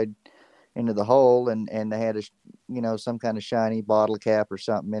side into the hole, and they had some kind of shiny bottle cap or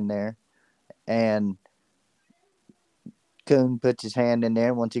something in there. And coon puts his hand in there,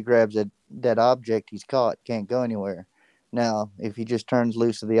 and once he grabs that object, he's caught, can't go anywhere. Now, if he just turns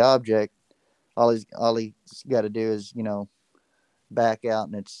loose of the object, all he's got to do is, back out,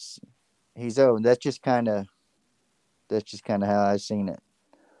 and he's over. That's just kind of That's just kind of how I seen it.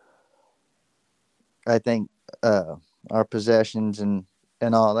 I think our possessions and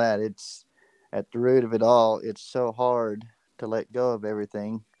all that, it's at the root of it all. It's so hard to let go of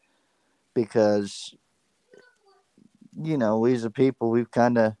everything because, you know, we as a people, we've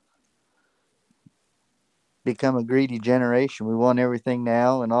kind of become a greedy generation. We want everything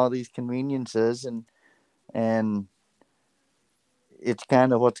now and all these conveniences, and it's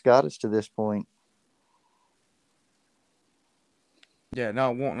kind of what's got us to this point. Yeah,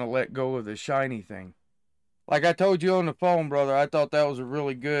 not wanting to let go of the shiny thing. Like I told you on the phone, brother, I thought that was a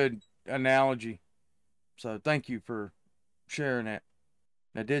really good analogy. So thank you for sharing that.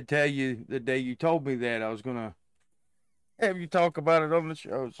 I did tell you the day you told me that I was going to have you talk about it on the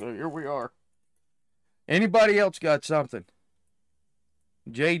show. So here we are. Anybody else got something?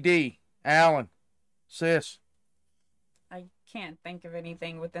 JD, Alan, Sis. I can't think of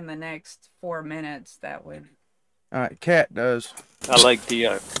anything within the next 4 minutes that would. All right, Kat does. I like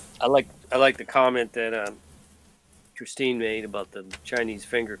the comment that Christine made about the Chinese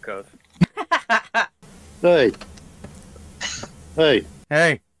finger cuff. Hey.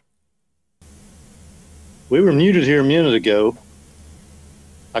 Hey. We were muted here a minute ago.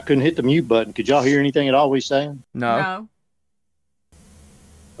 I couldn't hit the mute button. Could y'all hear anything at all we saying? No.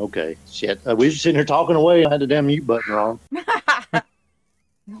 Okay. Shit. We were sitting here talking away. I had the damn mute button wrong.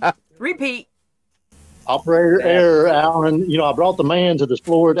 Repeat. Operator error, Alan. You know, I brought the man to the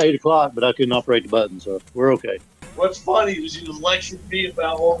floor at 8 o'clock, but I couldn't operate the button, so we're okay. What's funny is he was lecturing me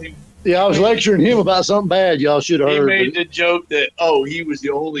about only. Yeah, I was lecturing him about something bad. Y'all should have heard. He made the joke that, he was the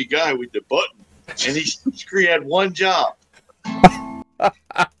only guy with the button. And he had one job. One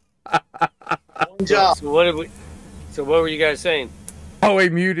job. So what were you guys saying? Oh, he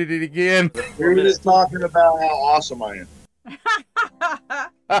muted it again. We were just talking about how awesome I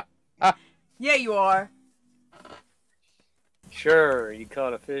am. Yeah, you are. Sure, you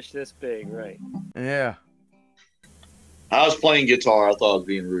caught a fish this big, right? Yeah. I was playing guitar. I thought I was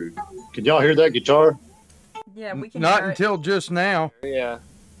being rude. Can y'all hear that guitar? Yeah, we can. Not hear until just now. Yeah.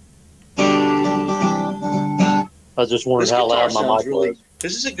 I was just wondering how loud my mic was.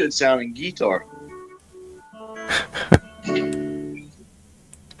 This is a good sounding guitar.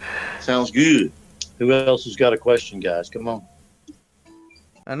 Sounds good. Who else has got a question, guys? Come on.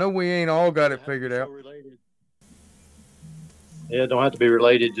 I know we ain't all got it figured out. Yeah, don't have to be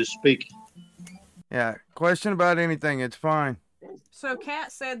related. Just speak. Yeah, question about anything, it's fine. So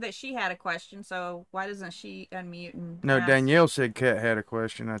Kat said that she had a question, so why doesn't she unmute and No, ask? Danielle said Kat had a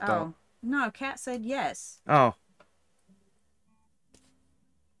question, I thought. Oh. No, Kat said yes. Oh.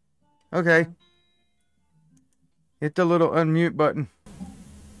 Okay. Hit the little unmute button.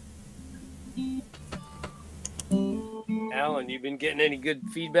 Alan, you been getting any good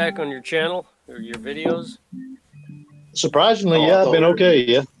feedback on your channel or your videos? Surprisingly, yeah, I've been okay,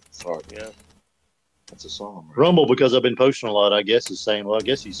 yeah. Sorry. Yeah. That's a song. Right? Rumble, because I've been posting a lot, I guess, is saying, well, I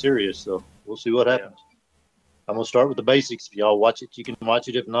guess he's serious, so we'll see what happens. I'm going to start with the basics. If y'all watch it, you can watch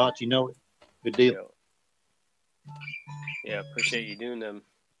it. If not, you know it. Good deal. Yeah, appreciate you doing them.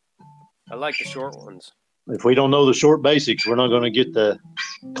 I like the short ones. If we don't know the short basics, we're not going to get the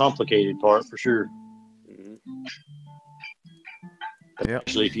complicated part for sure. Mm-hmm. Yep.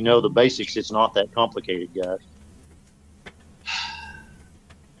 Actually, if you know the basics, it's not that complicated, guys.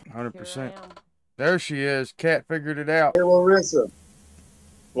 100%. There she is. Kat figured it out. Hey, Larissa.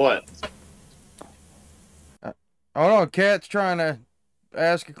 What? Hold on. Kat's trying to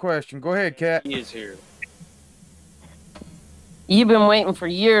ask a question. Go ahead, Kat. He is here. You've been waiting for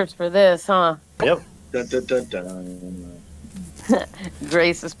years for this, huh? Yep. Dun, dun, dun, dun.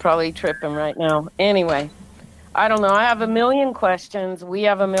 Grace is probably tripping right now. Anyway, I don't know. I have a million questions. We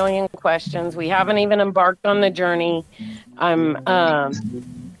have a million questions. We haven't even embarked on the journey. I'm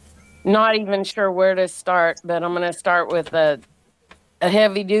not even sure where to start, but I'm going to start with a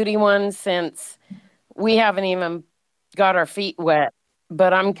heavy duty one since we haven't even got our feet wet,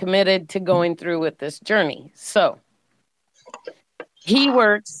 but I'm committed to going through with this journey. So he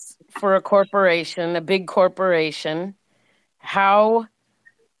works for a corporation, a big corporation. How,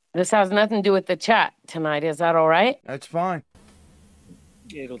 this has nothing to do with the chat tonight. Is that all right? That's fine.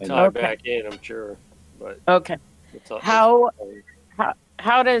 It'll tie back in, I'm sure. But okay. How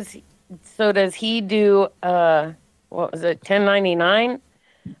does he do, what was it, 1099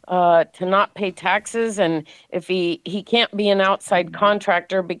 to not pay taxes? And if he can't be an outside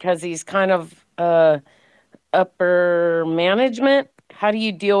contractor because he's kind of upper management, how do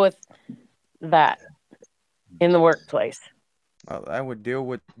you deal with that in the workplace? That would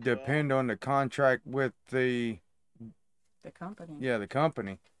depend on the contract with the company. Yeah, the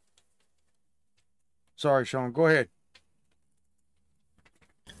company. Sorry, Sean. Go ahead.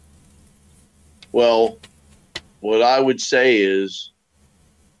 Well, what I would say is,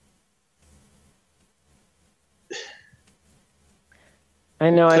 I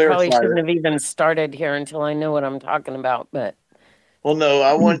know I probably clarify shouldn't that. have even started here until I know what I'm talking about, but Well, no,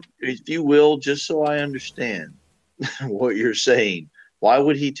 I want, if you will, just so I understand what you're saying. Why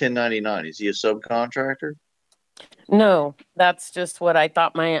would he 1099? Is he a subcontractor? no, that's just what I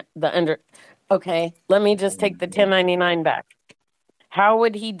thought okay, let me just take the 1099 back. How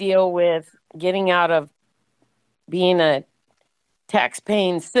would he deal with getting out of being a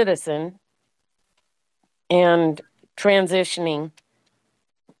tax-paying citizen and transitioning?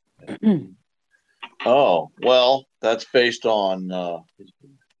 Oh, well, that's based on,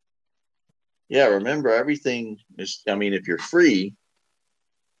 yeah, remember everything is, I mean, if you're free,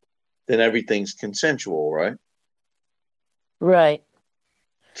 then everything's consensual, right? Right.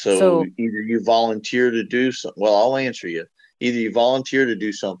 So So, either you volunteer to do something, well, I'll answer you. Either you volunteer to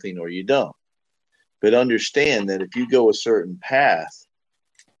do something or you don't. But understand that if you go a certain path,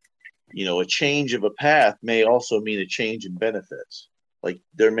 a change of a path may also mean a change in benefits. Like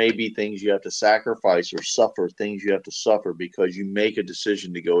there may be things you have to sacrifice or suffer, things you have to suffer because you make a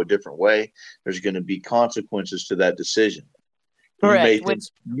decision to go a different way. There's going to be consequences to that decision. You may correct, think, which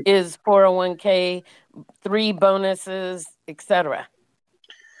is 401k, 3 bonuses, etc.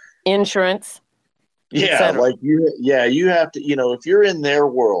 Insurance, yeah, etc. like you have to, if you're in their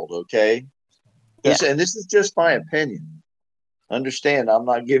world, okay. Yeah, And this is just my opinion. Understand, I'm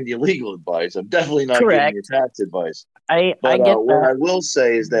not giving you legal advice. I'm definitely not giving you correct. tax advice. I But get what that. I will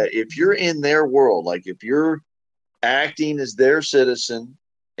say is that if you're in their world, like if you're acting as their citizen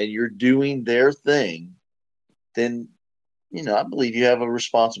and you're doing their thing, then I believe you have a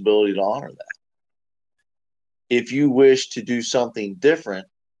responsibility to honor that. If you wish to do something different,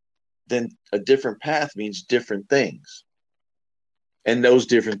 then a different path means different things, and those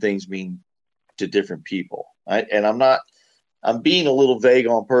different things mean to different people. And I'm being a little vague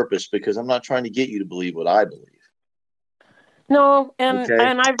on purpose because I'm not trying to get you to believe what I believe. No, and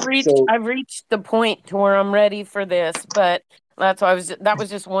Okay, I've so reached the point to where I'm ready for this, but that's why that was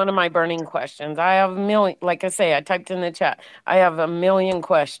just one of my burning questions. I have a million, like I say, I typed in the chat. I have a million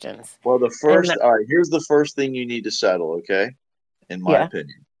questions. well, And all right, here's the first thing you need to settle. Okay, in my yeah,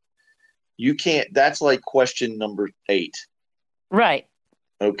 opinion, you can't. That's like question number 8. right,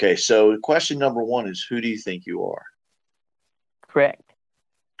 Okay, so question number 1 is who do you think you are? correct.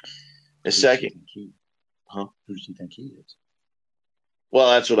 The second, huh? Who does he think he is? Well,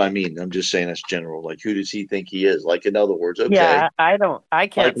 that's what I mean. I'm just saying that's general. Like, who does he think he is? Like, in other words, okay, Yeah, I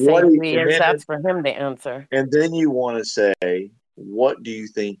like can't say what? who he And is. then, That's for him to answer. and then you want to say, what do you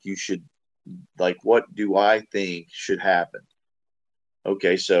think you should? Like, what do I think should happen?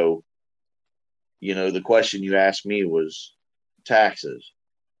 Okay, so the question you asked me was taxes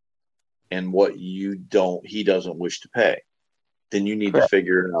and what he doesn't wish to pay. Then you need to Correct.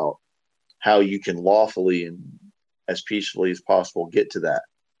 figure out how you can lawfully and as peacefully as possible get to that.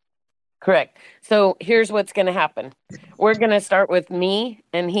 Correct. So here's what's going to happen. We're going to start with me,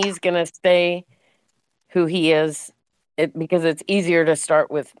 and he's going to say who he is, because it's easier to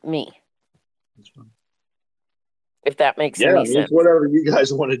start with me, if that makes Yeah, I any mean, it's sense. whatever you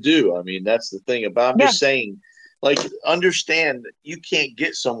guys want to do. I mean, that's the thing about. I'm Yeah, just saying, like, understand that you can't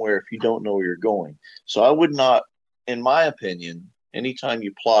get somewhere if you don't know where you're going. So I would not, in my opinion, anytime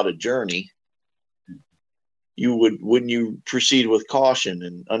you plot a journey, wouldn't you proceed with caution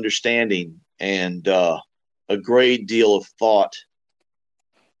and understanding and a great deal of thought.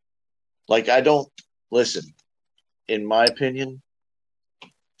 Like, I don't listen. In my opinion,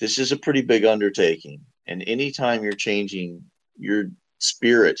 this is a pretty big undertaking, and anytime you're changing your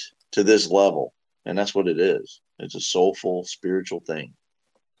spirit to this level, and that's what it is. It's a soulful, spiritual thing,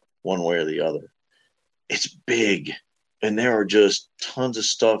 one way or the other. It's big, and there are just tons of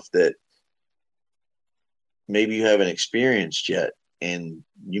stuff that maybe you haven't experienced yet, and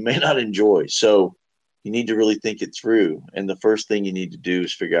you may not enjoy. So you need to really think it through. And the first thing you need to do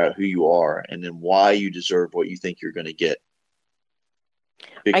is figure out who you are, and then why you deserve what you think you're going to get.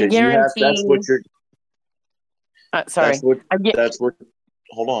 I Because that's guarantee. what you're. That's Sorry. what. That's what.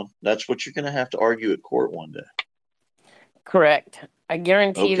 Hold on. That's what you're going to have to argue at court one day. Correct. I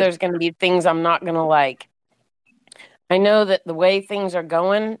guarantee Okay. there's going to be things I'm not going to like. I know that the way things are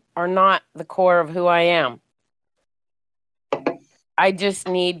going are not the core of who I am. I just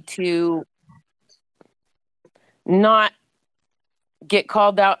need to not get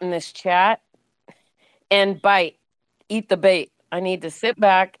called out in this chat and eat the bait. I need to sit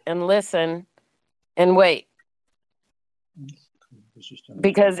back and listen and wait.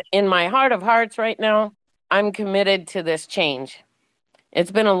 Because in my heart of hearts right now, I'm committed to this change.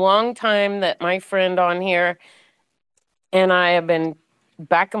 It's been a long time that my friend on here and I have been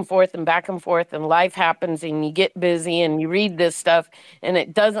back and forth, and life happens, and you get busy, and you read this stuff, and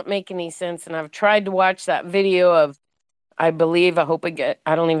it doesn't make any sense. And I've tried to watch that video of, I don't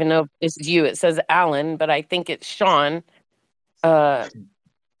even know if this is you. It says Alan, but I think it's Sean,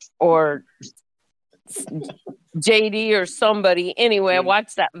 or JD or somebody. Anyway, I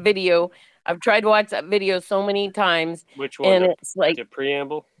watched that video. I've tried to watch that video so many times. Which one? And it's like the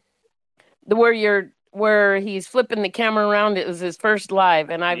preamble? Where he's flipping the camera around. It was his first live,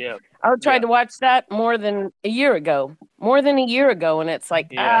 and I tried to watch that more than a year ago, and it's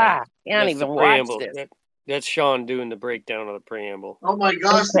like, can't even watch this. That's Sean doing the breakdown of the preamble. Oh my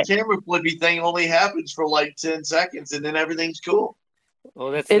gosh, the camera flippy thing only happens for like 10 seconds and then everything's cool.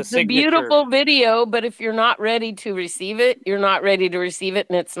 Oh, It's a beautiful video, but if you're not ready to receive it, you're not ready to receive it,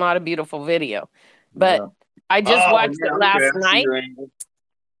 and it's not a beautiful video. But I just watched it last night.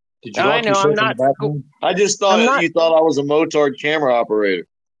 Did you lock yourself in the bathroom? I just thought you thought I was a motard camera operator.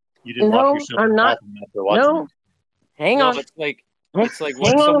 You didn't lock yourself in the bathroom after watching it. Hang on. It's like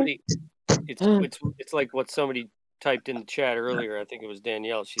what somebody. It's like what somebody typed in the chat earlier. I think it was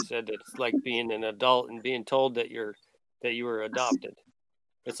Danielle. She said that it's like being an adult and being told that you were adopted.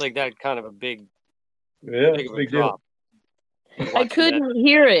 It's like that kind of a big drop. I couldn't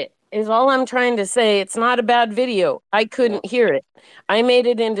hear it, is all I'm trying to say. It's not a bad video. I couldn't hear it. I made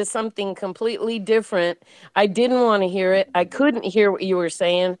it into something completely different. I didn't want to hear it. I couldn't hear what you were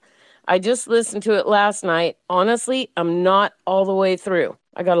saying. I just listened to it last night. Honestly, I'm not all the way through.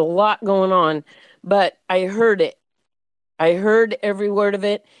 I got a lot going on, but I heard it. I heard every word of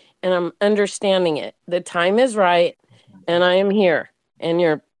it, and I'm understanding it. The time is right, and I am here.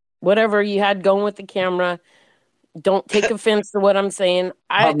 And whatever you had going with the camera, don't take offense to what I'm saying.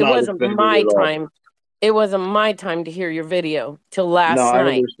 It wasn't my time. It wasn't my time to hear your video till last night. No,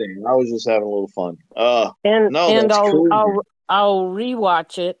 I understand. I was just having a little fun. I'll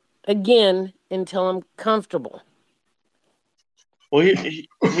rewatch it again until I'm comfortable. Well,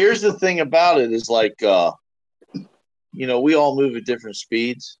 here's the thing about it is like, we all move at different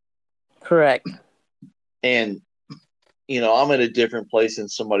speeds. Correct. And, I'm at a different place than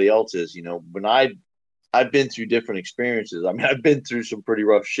somebody else is. When I've been through different experiences. I mean, I've been through some pretty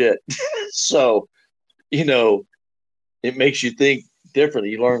rough shit. So, it makes you think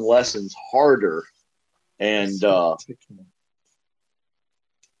differently. You learn lessons harder. And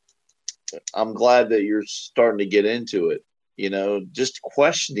I'm glad that you're starting to get into it. Just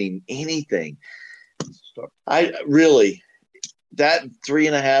questioning anything. That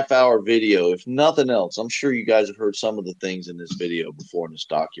 3.5 hour video, if nothing else, I'm sure you guys have heard some of the things in this video before in this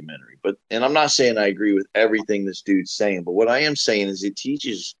documentary, and I'm not saying I agree with everything this dude's saying, but what I am saying is it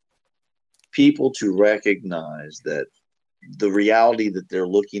teaches people to recognize that the reality that they're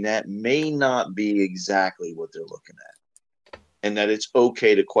looking at may not be exactly what they're looking at, and that it's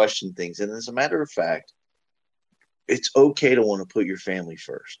okay to question things. And as a matter of fact, it's okay to want to put your family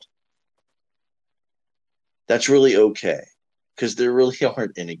first. That's really okay. Because there really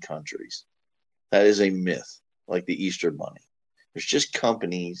aren't any countries. That is a myth, like the Easter Bunny. There's just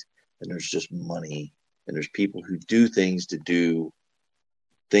companies, and there's just money, and there's people who do things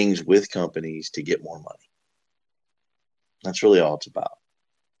with companies to get more money. That's really all it's about.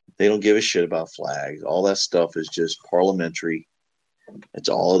 They don't give a shit about flags. All that stuff is just parliamentary. That's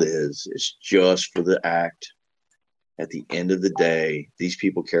all it is. It's just for the act. At the end of the day, these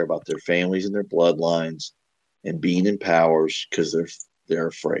people care about their families and their bloodlines and being in powers because they're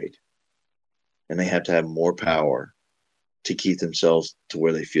afraid. And they have to have more power to keep themselves to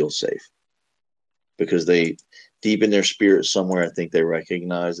where they feel safe. Because they, deep in their spirit somewhere, I think they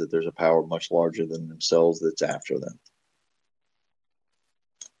recognize that there's a power much larger than themselves that's after them.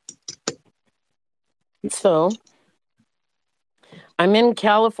 So, I'm in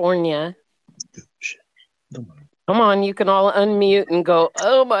California. Come on, you can all unmute and go,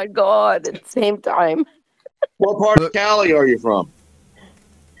 oh my God, at the same time. What part of Cali are you from?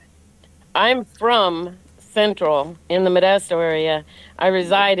 I'm from Central in the Modesto area. I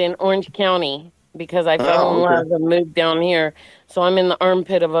reside in Orange County because I fell in love and moved down here. So I'm in the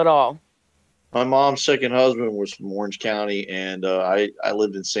armpit of it all. My mom's second husband was from Orange County, and I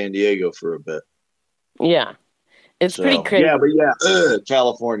lived in San Diego for a bit. Yeah. It's pretty crazy. Yeah, but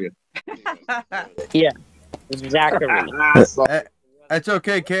California. Yeah, exactly. That's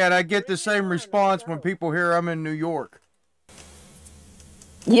okay, Kat. I get the same response when people hear I'm in New York.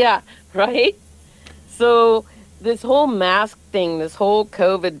 Yeah, right? So this whole mask thing, this whole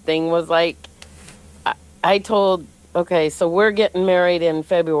COVID thing was like, I told, okay, so we're getting married in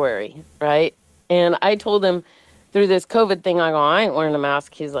February, right? And I told him, through this COVID thing, I go, I ain't wearing a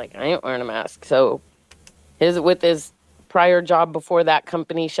mask. He's like, I ain't wearing a mask. So with his prior job before that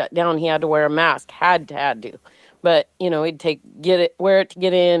company shut down, he had to wear a mask. Had to. But, he'd wear it to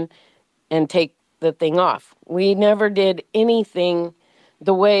get in and take the thing off. We never did anything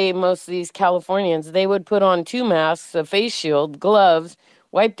the way most of these Californians, they would put on 2 masks, a face shield, gloves,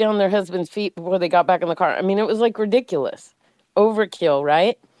 wipe down their husband's feet before they got back in the car. I mean, it was like ridiculous. Overkill,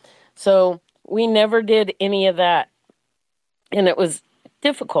 right? So we never did any of that. And it was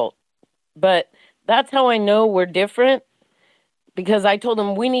difficult. But that's how I know we're different, because I told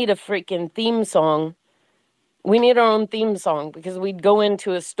him we need a freaking theme song. We need our own theme song, because we'd go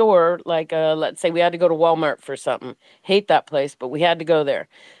into a store, like, let's say we had to go to Walmart for something. Hate that place, but we had to go there.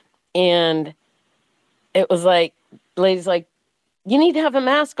 And it was like, the lady's like, you need to have a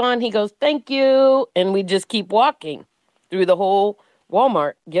mask on. He goes, thank you. And we just keep walking through the whole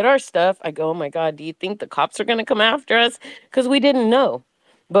Walmart, get our stuff. I go, oh my God, do you think the cops are going to come after us? Because we didn't know.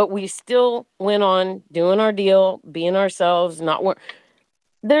 But we still went on doing our deal, being ourselves,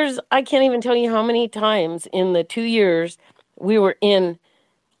 I can't even tell you how many times in the 2 years we were in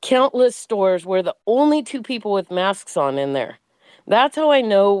countless stores where the only 2 people with masks on in there. That's how I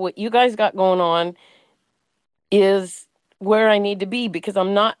know what you guys got going on is where I need to be, because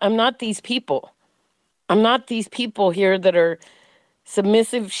I'm not these people. I'm not these people here that are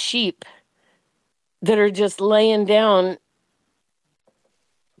submissive sheep that are just laying down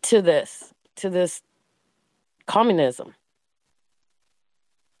to this communism.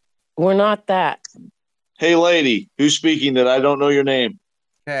 We're not that. Hey, lady, who's speaking that I don't know your name?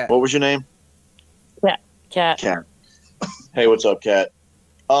 Cat. What was your name? Cat. Hey, what's up, Cat?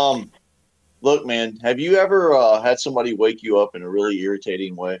 Look, man, have you ever had somebody wake you up in a really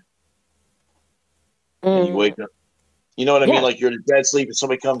irritating way? And you wake up, you know what I mean? Like you're in a dead sleep and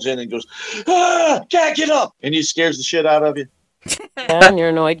somebody comes in and goes, Cat, get up! And he scares the shit out of you. Yeah, and you're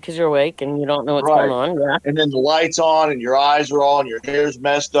annoyed because you're awake and you don't know what's going on. Yeah. And then the light's on and your eyes are on, your hair's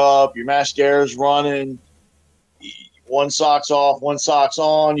messed up, your mascara's running, one sock's off, one sock's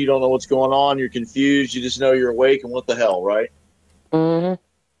on, you don't know what's going on, you're confused, you just know you're awake and what the hell, right? Mm-hmm.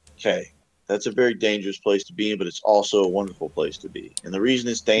 Okay. That's a very dangerous place to be in, but it's also a wonderful place to be. And the reason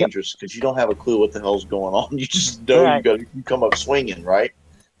it's dangerous is because you don't have a clue what the hell's going on. You just know you come up swinging, right?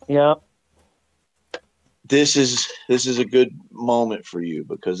 Yep. This is a good moment for you,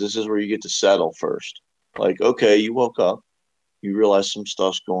 because this is where you get to settle first. Like, okay, you woke up, you realize some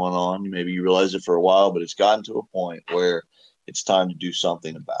stuff's going on. Maybe you realize it for a while, but it's gotten to a point where it's time to do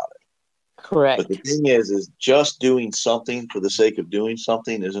something about it. Correct. But the thing is just doing something for the sake of doing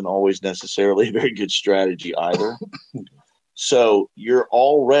something isn't always necessarily a very good strategy either. So you're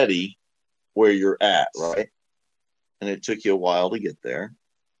already where you're at, right? And it took you a while to get there.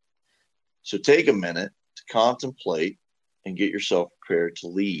 So take a minute to contemplate and get yourself prepared to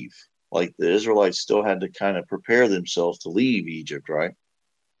leave. Like the Israelites still had to kind of prepare themselves to leave Egypt, right?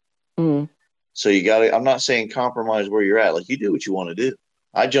 Mm. So I'm not saying compromise where you're at. Like you do what you want to do.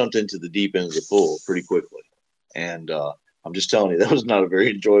 I jumped into the deep end of the pool pretty quickly. And I'm just telling you, that was not a very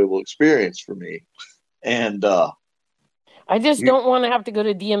enjoyable experience for me. And I just don't want to have to go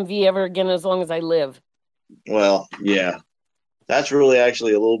to DMV ever again as long as I live. Well, yeah. That's really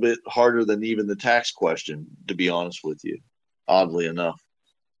actually a little bit harder than even the tax question, to be honest with you, oddly enough.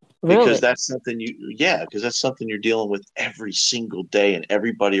 Really? Because that's something you're dealing with every single day, and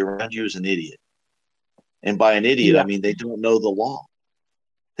everybody around you is an idiot. And by an idiot, I mean they don't know the law.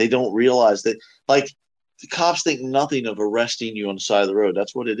 They don't realize that, like, the cops think nothing of arresting you on the side of the road.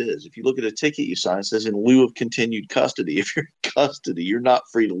 That's what it is. If you look at a ticket you sign, it says in lieu of continued custody. If you're in custody, you're not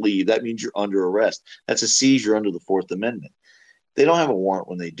free to leave. That means you're under arrest. That's a seizure under the Fourth Amendment. They don't have a warrant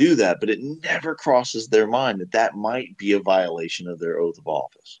when they do that, but it never crosses their mind that that might be a violation of their oath of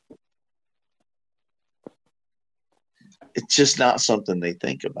office. It's just not something they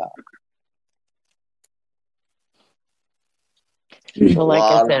think about. Well, like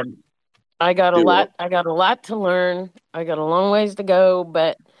I said, I got a lot to learn. I got a long ways to go,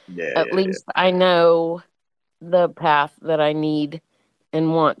 but at least I know the path that I need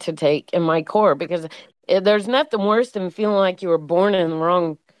and want to take in my core, because there's nothing worse than feeling like you were born in the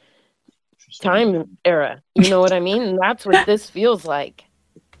wrong time era. You know what I mean? And that's what this feels like.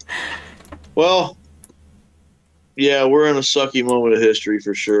 Well, yeah, we're in a sucky moment of history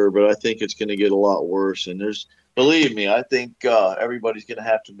for sure, but I think it's going to get a lot worse. And believe me, I think everybody's going to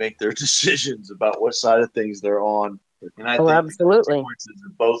have to make their decisions about what side of things they're on. And I think absolutely. the consequences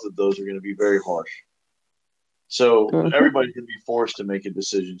of both of those are going to be very harsh. So everybody's going to be forced to make a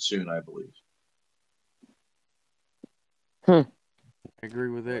decision soon, I believe. I agree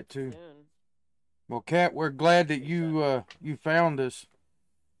with that too. Well, Kat, we're glad that you found us,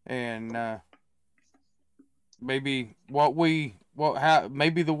 and maybe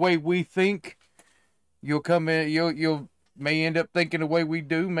maybe the way we think, you'll come in. You'll may end up thinking the way we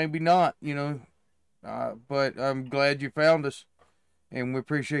do, maybe not. But I'm glad you found us, and we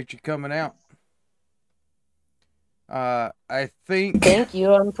appreciate you coming out. I think. Thank you.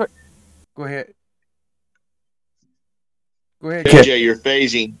 Go ahead. Go ahead. JJ, you're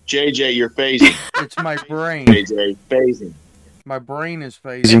phasing. JJ, you're phasing. It's my brain. JJ, phasing. My brain is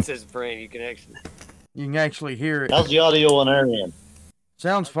phasing. It's his brain. You can actually hear it. How's the audio on our end?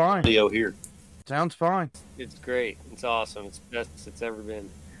 Sounds fine. Audio here. Sounds fine. It's great. It's awesome. It's the best it's ever been.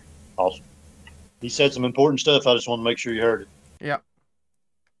 Awesome. He said some important stuff. I just want to make sure you heard it. Yeah.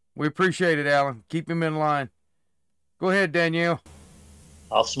 We appreciate it, Alan. Keep him in line. Go ahead, Danielle.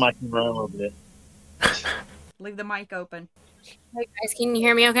 I'll smack him around a little bit. Leave the mic open. Hey guys, can you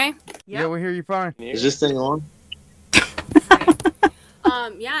hear me okay? Yeah, we hear you fine. Is this thing on?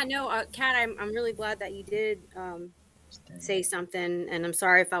 Yeah, no, Kat, I'm really glad that you did say something, and I'm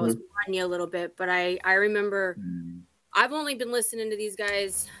sorry if I was boring you a little bit, but I remember I've only been listening to these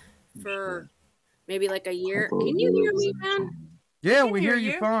guys for maybe like a year. Can you hear me, man? Yeah, we hear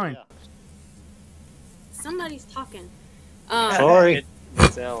you fine. Somebody's talking. Sorry.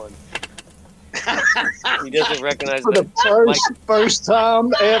 It's Alan. He doesn't recognize For the first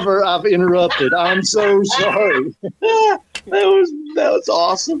time ever I've interrupted. I'm so sorry. That was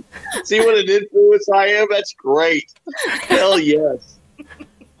awesome. See what an influence I am? That's great. Hell yes.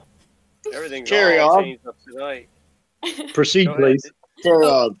 Everything's Carry all on. changed up tonight. Proceed, please. Carry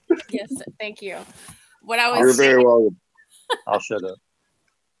on. Yes, thank you. What I was You're very welcome. I'll shut up.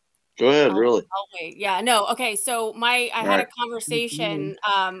 Go ahead, really. I'll wait. Yeah, no. Okay, so I had a conversation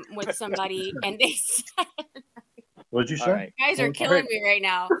with somebody, and they said, What'd you say? "You guys are killing me right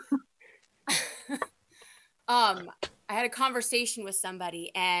now." I had a conversation with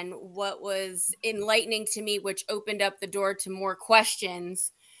somebody, and what was enlightening to me, which opened up the door to more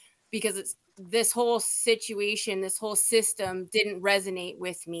questions, because it's this whole situation, this whole system didn't resonate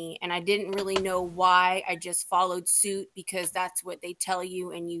with me, and I didn't really know why. I just followed suit because that's what they tell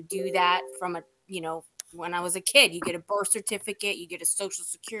you, and you do that from when I was a kid. You get a birth certificate, you get a social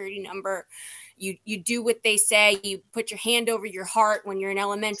security number, you do what they say, you put your hand over your heart when you're in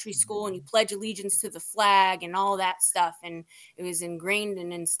elementary school, and you pledge allegiance to the flag and all that stuff. And it was ingrained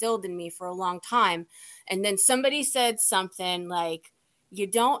and instilled in me for a long time. And then somebody said something like, you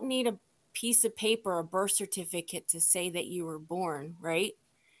don't need a piece of paper, a birth certificate, to say that you were born, right?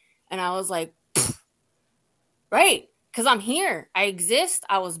 And I was like, right, because I'm here. I exist.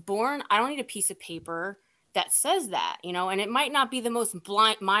 I was born. I don't need a piece of paper that says that, and it might not be the most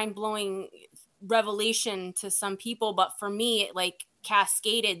mind-blowing revelation to some people, but for me, it like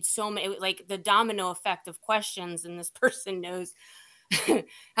cascaded so many, like the domino effect of questions. And this person knows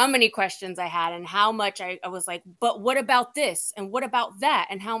how many questions I had and how much I was like, but what about this? And what about that?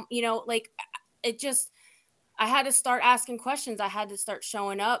 And how, it just, I had to start asking questions. I had to start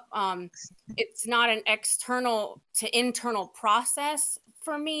showing up. It's not an external to internal process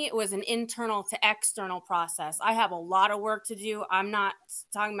for me. It was an internal to external process. I have a lot of work to do. I'm not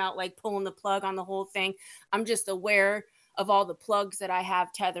talking about like pulling the plug on the whole thing. I'm just aware of all the plugs that I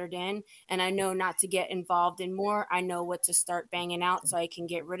have tethered in, and I know not to get involved in more. I know what to start banging out so I can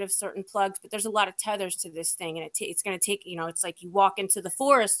get rid of certain plugs, but there's a lot of tethers to this thing, and it's going to take, it's like you walk into the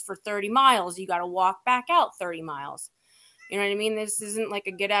forest for 30 miles, you got to walk back out 30 miles. You know what I mean? This isn't like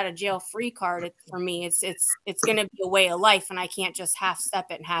a get out of jail free card for me. It's going to be a way of life, and I can't just half step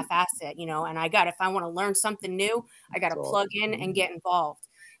it and half ass it, and if I want to learn something new, I got to plug in and get involved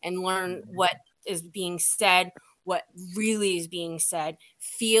and learn what is being said, what really is being said,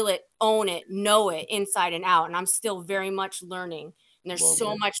 feel it, own it, know it inside and out. And I'm still very much learning. And there's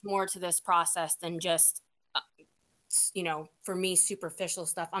so much more to this process than just, for me, superficial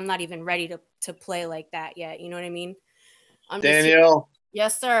stuff. I'm not even ready to play like that yet. You know what I mean? Danielle.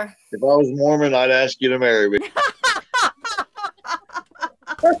 Yes, sir. If I was Mormon, I'd ask you to marry me.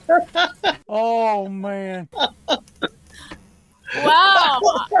 Oh, man. Wow.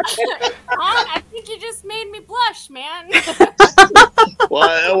 I think you just made me blush, man.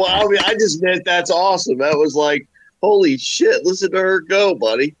 Well, I mean, I just meant that's awesome. That was like, holy shit, listen to her go,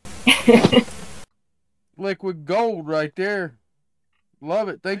 buddy. Liquid gold right there. Love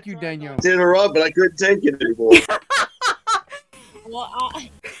it. Thank you, Danielle. To interrupt, but I couldn't take it anymore. Well,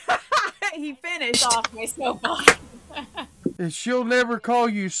 he finished off my soapbox. And she'll never call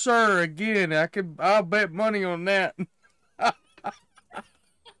you sir again. I'll bet money on that.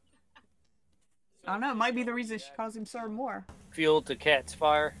 I don't know. It might be the reason she calls him sir more. Fuel to Cat's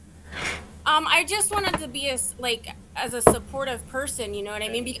fire. I just wanted to be as a supportive person, you know what I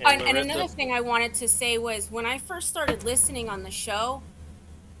mean? And another thing I wanted to say was when I first started listening on the show,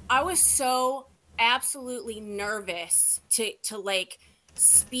 I was so absolutely nervous to like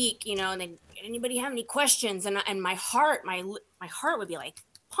speak, you know, and then anybody have any questions, and my heart would be like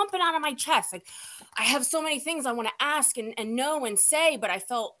pumping out of my chest. Like I have so many things I want to ask and know and say, but I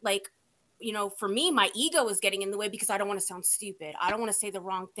felt like, you know, for me, my ego was getting in the way because I don't want to sound stupid. I don't want to say the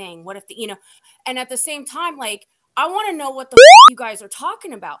wrong thing. What if you know, and at the same time, like, I want to know what the you guys are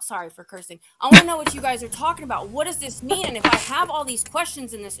talking about. Sorry for cursing. I want to know what you guys are talking about. What does this mean? And if I have all these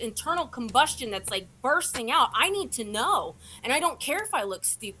questions and this internal combustion that's like bursting out, I need to know. And I don't care if I look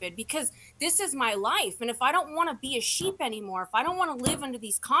stupid because this is my life. And if I don't want to be a sheep anymore, if I don't want to live under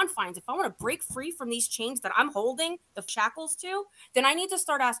these confines, if I want to break free from these chains that I'm holding the shackles to, then I need to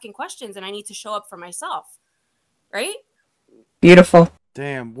start asking questions and I need to show up for myself. Right? Beautiful.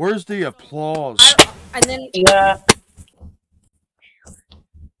 Damn, where's the applause? And then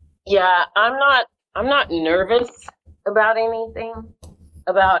Yeah, I'm not nervous about anything,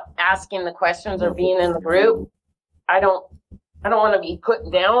 about asking the questions or being in the group. I don't want to be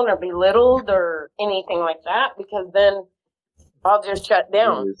put down or belittled or anything like that because then I'll just shut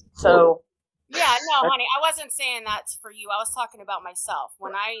down. So yeah, no, honey, I wasn't saying that's for you. I was talking about myself.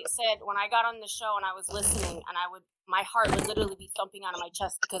 When I got on the show and I was listening and my heart would literally be thumping out of my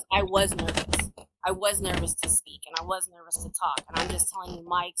chest because I was nervous. I was nervous to speak and I was nervous to talk. And I'm just telling you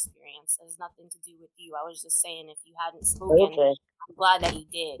my experience. It has nothing to do with you. I was just saying if you hadn't spoken, okay. I'm glad that you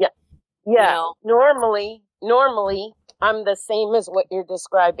did. Yeah. Yeah. You know? Normally I'm the same as what you're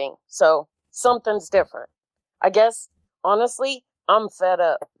describing. So something's different. I guess honestly, I'm fed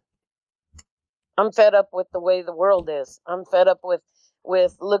up. I'm fed up with the way the world is. I'm fed up with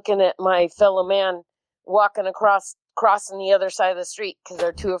looking at my fellow man crossing the other side of the street because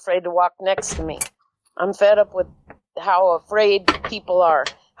they're too afraid to walk next to me. I'm fed up with how afraid people are,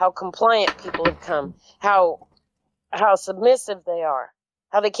 how compliant people have come, how submissive they are,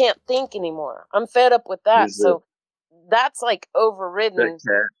 how they can't think anymore. I'm fed up with that. So that's like overridden. That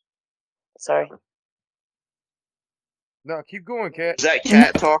cat. Sorry. No, keep going, Cat. Is that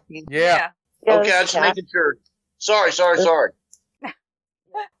cat talking? Yeah. Okay, I'm just making sure. Sorry.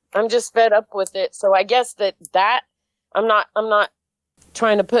 I'm just fed up with it. So I guess that I'm not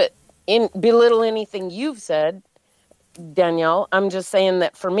trying to belittle anything you've said, Danielle. I'm just saying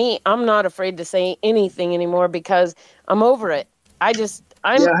that for me, I'm not afraid to say anything anymore because I'm over it. I'm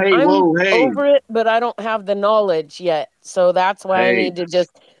over it, but I don't have the knowledge yet. So that's why I need to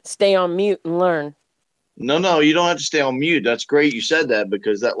just stay on mute and learn. No, you don't have to stay on mute. That's great you said that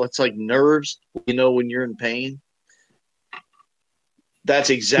because that's like nerves, you know, when you're in pain.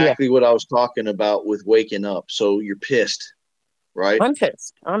 That's exactly what I was talking about with waking up. So you're pissed, right? I'm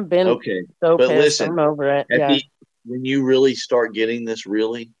pissed. I'm been okay. So but pissed. Listen, I'm over it. Yeah. When you really start getting this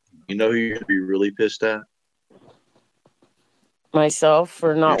really, you know who you're going to be really pissed at? Myself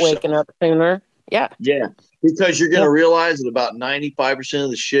for not waking up sooner. Yeah. Yeah. Because you're going to realize that about 95%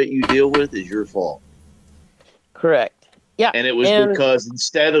 of the shit you deal with is your fault. Correct. Yeah. And it was because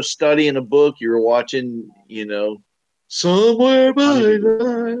instead of studying a book, you were watching, you know, Somewhere by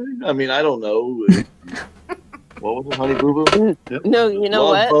Night. I mean, I don't know. What was it, Honey Boo Boo? No, you know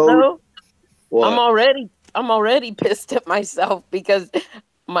Love what? Boat. No. What? I'm already pissed at myself because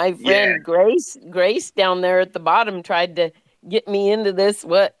my friend Grace down there at the bottom tried to get me into this,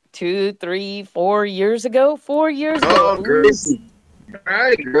 2, 3, 4 years ago? 4 years ago. Oh, Grace. All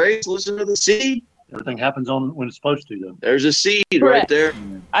right, Grace, listen to the seed. Everything happens on when it's supposed to, though. There's a seed right there.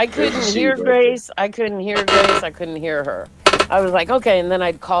 I couldn't hear Grace. I couldn't hear Grace. I couldn't hear her. I was like, okay. And then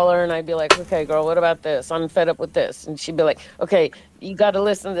I'd call her and I'd be like, okay, girl, what about this? I'm fed up with this. And she'd be like, okay, you got to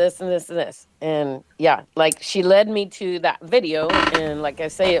listen to this and this and this. And yeah, like she led me to that video. And like I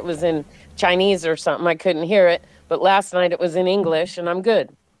say, it was in Chinese or something. I couldn't hear it. But last night it was in English and I'm good.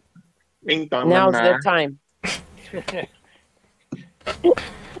 Now's the time.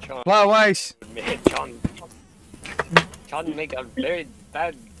 Flyweiss. John make a very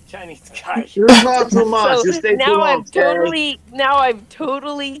bad Chinese guy. Not too much. So Just stay now too long, I've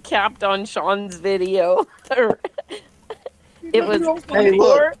totally capped on Sean's video. It was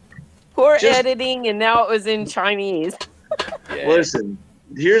poor editing, and now it was in Chinese. Listen,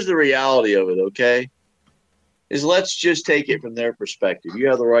 here's the reality of it. Okay, is let's just take it from their perspective. You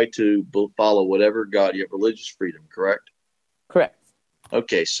have the right to follow whatever God. You have religious freedom, correct? Correct.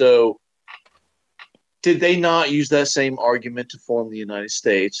 Okay, so did they not use that same argument to form the United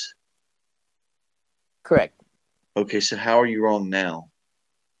States? Correct. Okay, so how are you wrong now?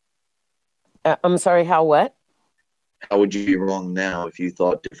 I'm sorry, how what? How would you be wrong now if you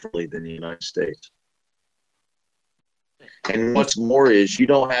thought differently than the United States? And what's more is you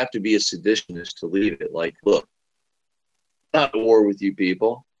don't have to be a seditionist to leave it. Like, look, I'm not at war with you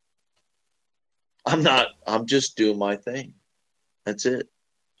people. I'm just doing my thing. That's it.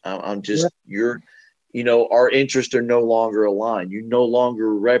 I'm just, our interests are no longer aligned. You no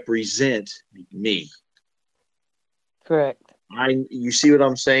longer represent me. Correct. You see what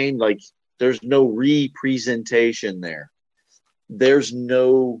I'm saying? Like, there's no representation there. There's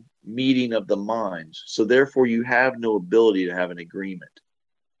no meeting of the minds. So therefore you have no ability to have an agreement.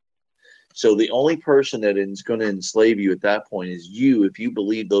 So the only person that is going to enslave you at that point is you, if you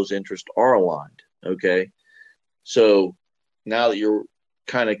believe those interests are aligned. Okay. So now that you're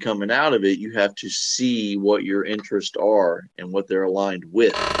kind of coming out of it, you have to see what your interests are and what they're aligned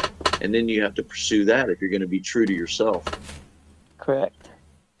with. And then you have to pursue that if you're going to be true to yourself. Correct.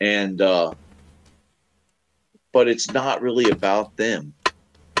 And, but it's not really about them.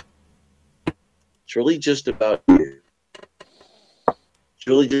 It's really just about you. It's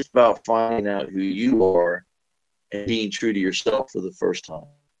really just about finding out who you are and being true to yourself for the first time.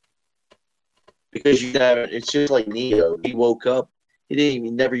 Because it's just like Neo. He woke up. He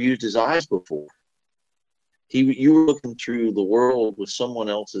never used his eyes before. You were looking through the world with someone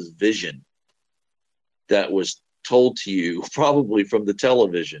else's vision that was told to you, probably from the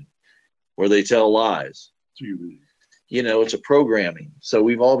television, where they tell lies. It's a programming. So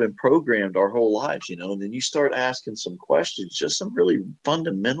we've all been programmed our whole lives, and then you start asking some questions, just some really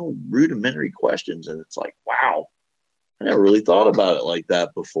fundamental, rudimentary questions. And it's like, wow, I never really thought about it like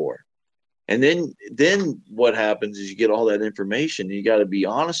that before. And then what happens is you get all that information and you got to be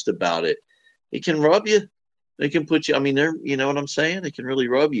honest about it. It can rub you. It can put you, you know what I'm saying? It can really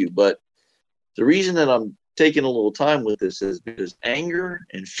rub you. But the reason that I'm taking a little time with this is because anger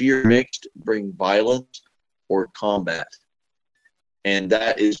and fear mixed bring violence or combat. And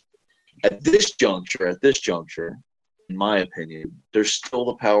that is at this juncture, in my opinion, there's still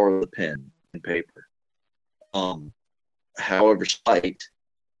the power of the pen and paper. However slight,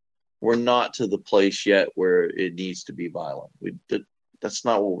 we're not to the place yet where it needs to be violent. That's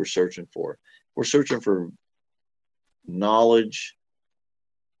not what we're searching for. We're searching for knowledge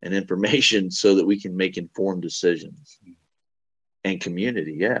and information so that we can make informed decisions. And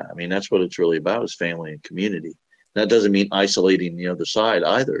community, yeah. That's what it's really about, is family and community. That doesn't mean isolating the other side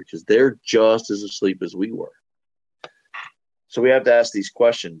either, because they're just as asleep as we were. So we have to ask these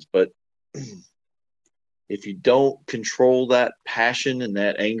questions. But if you don't control that passion and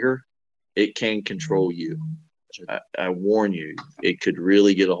that anger, it can control you. I warn you, it could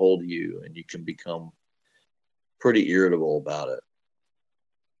really get a hold of you, and you can become pretty irritable about it.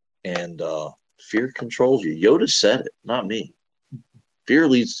 And fear controls you. Yoda said it, not me. Fear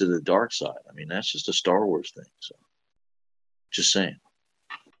leads to the dark side. That's just a Star Wars thing. So, just saying.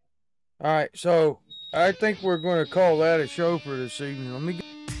 All right, so I think we're going to call that a show for this evening.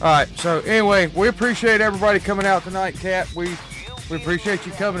 All right, so anyway, we appreciate everybody coming out tonight, Kat. We appreciate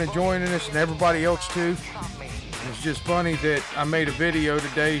you coming and joining us, and everybody else too. It's just funny that I made a video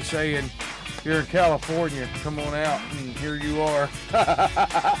today saying, "You're in California, come on out," and here you are.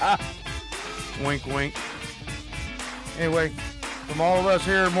 Wink, wink. Anyway, from all of us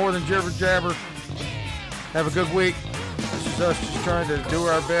here, More Than Jibber Jabber, have a good week. This is us just trying to do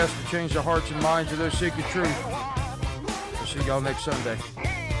our best to change the hearts and minds of those seeking truth. We'll see y'all next Sunday.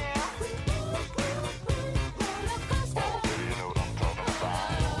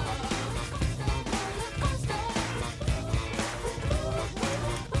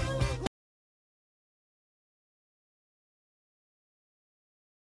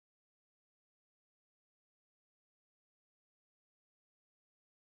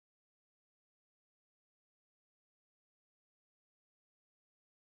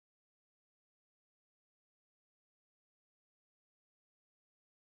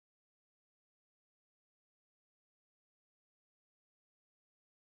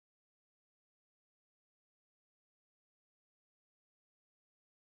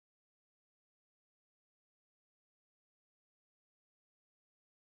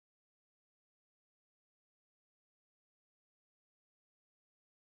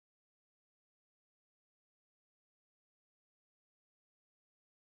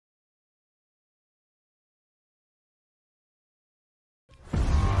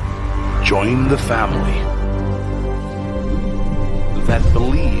 Join the family that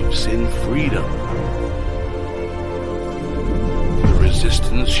believes in freedom. The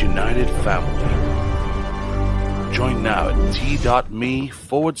Resistance United family. Join now at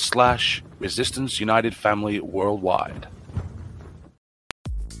t.me/Resistance United Family Worldwide.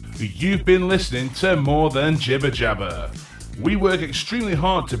 You've been listening to More Than Jibber Jabber. We work extremely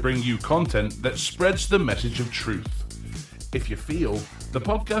hard to bring you content that spreads the message of truth. If you feel the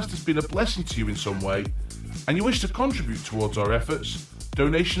podcast has been a blessing to you in some way, and you wish to contribute towards our efforts,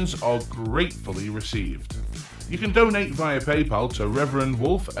 donations are gratefully received. You can donate via PayPal to Reverend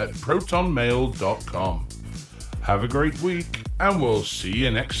Wolf at protonmail.com. Have a great week, and we'll see you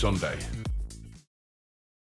next Sunday.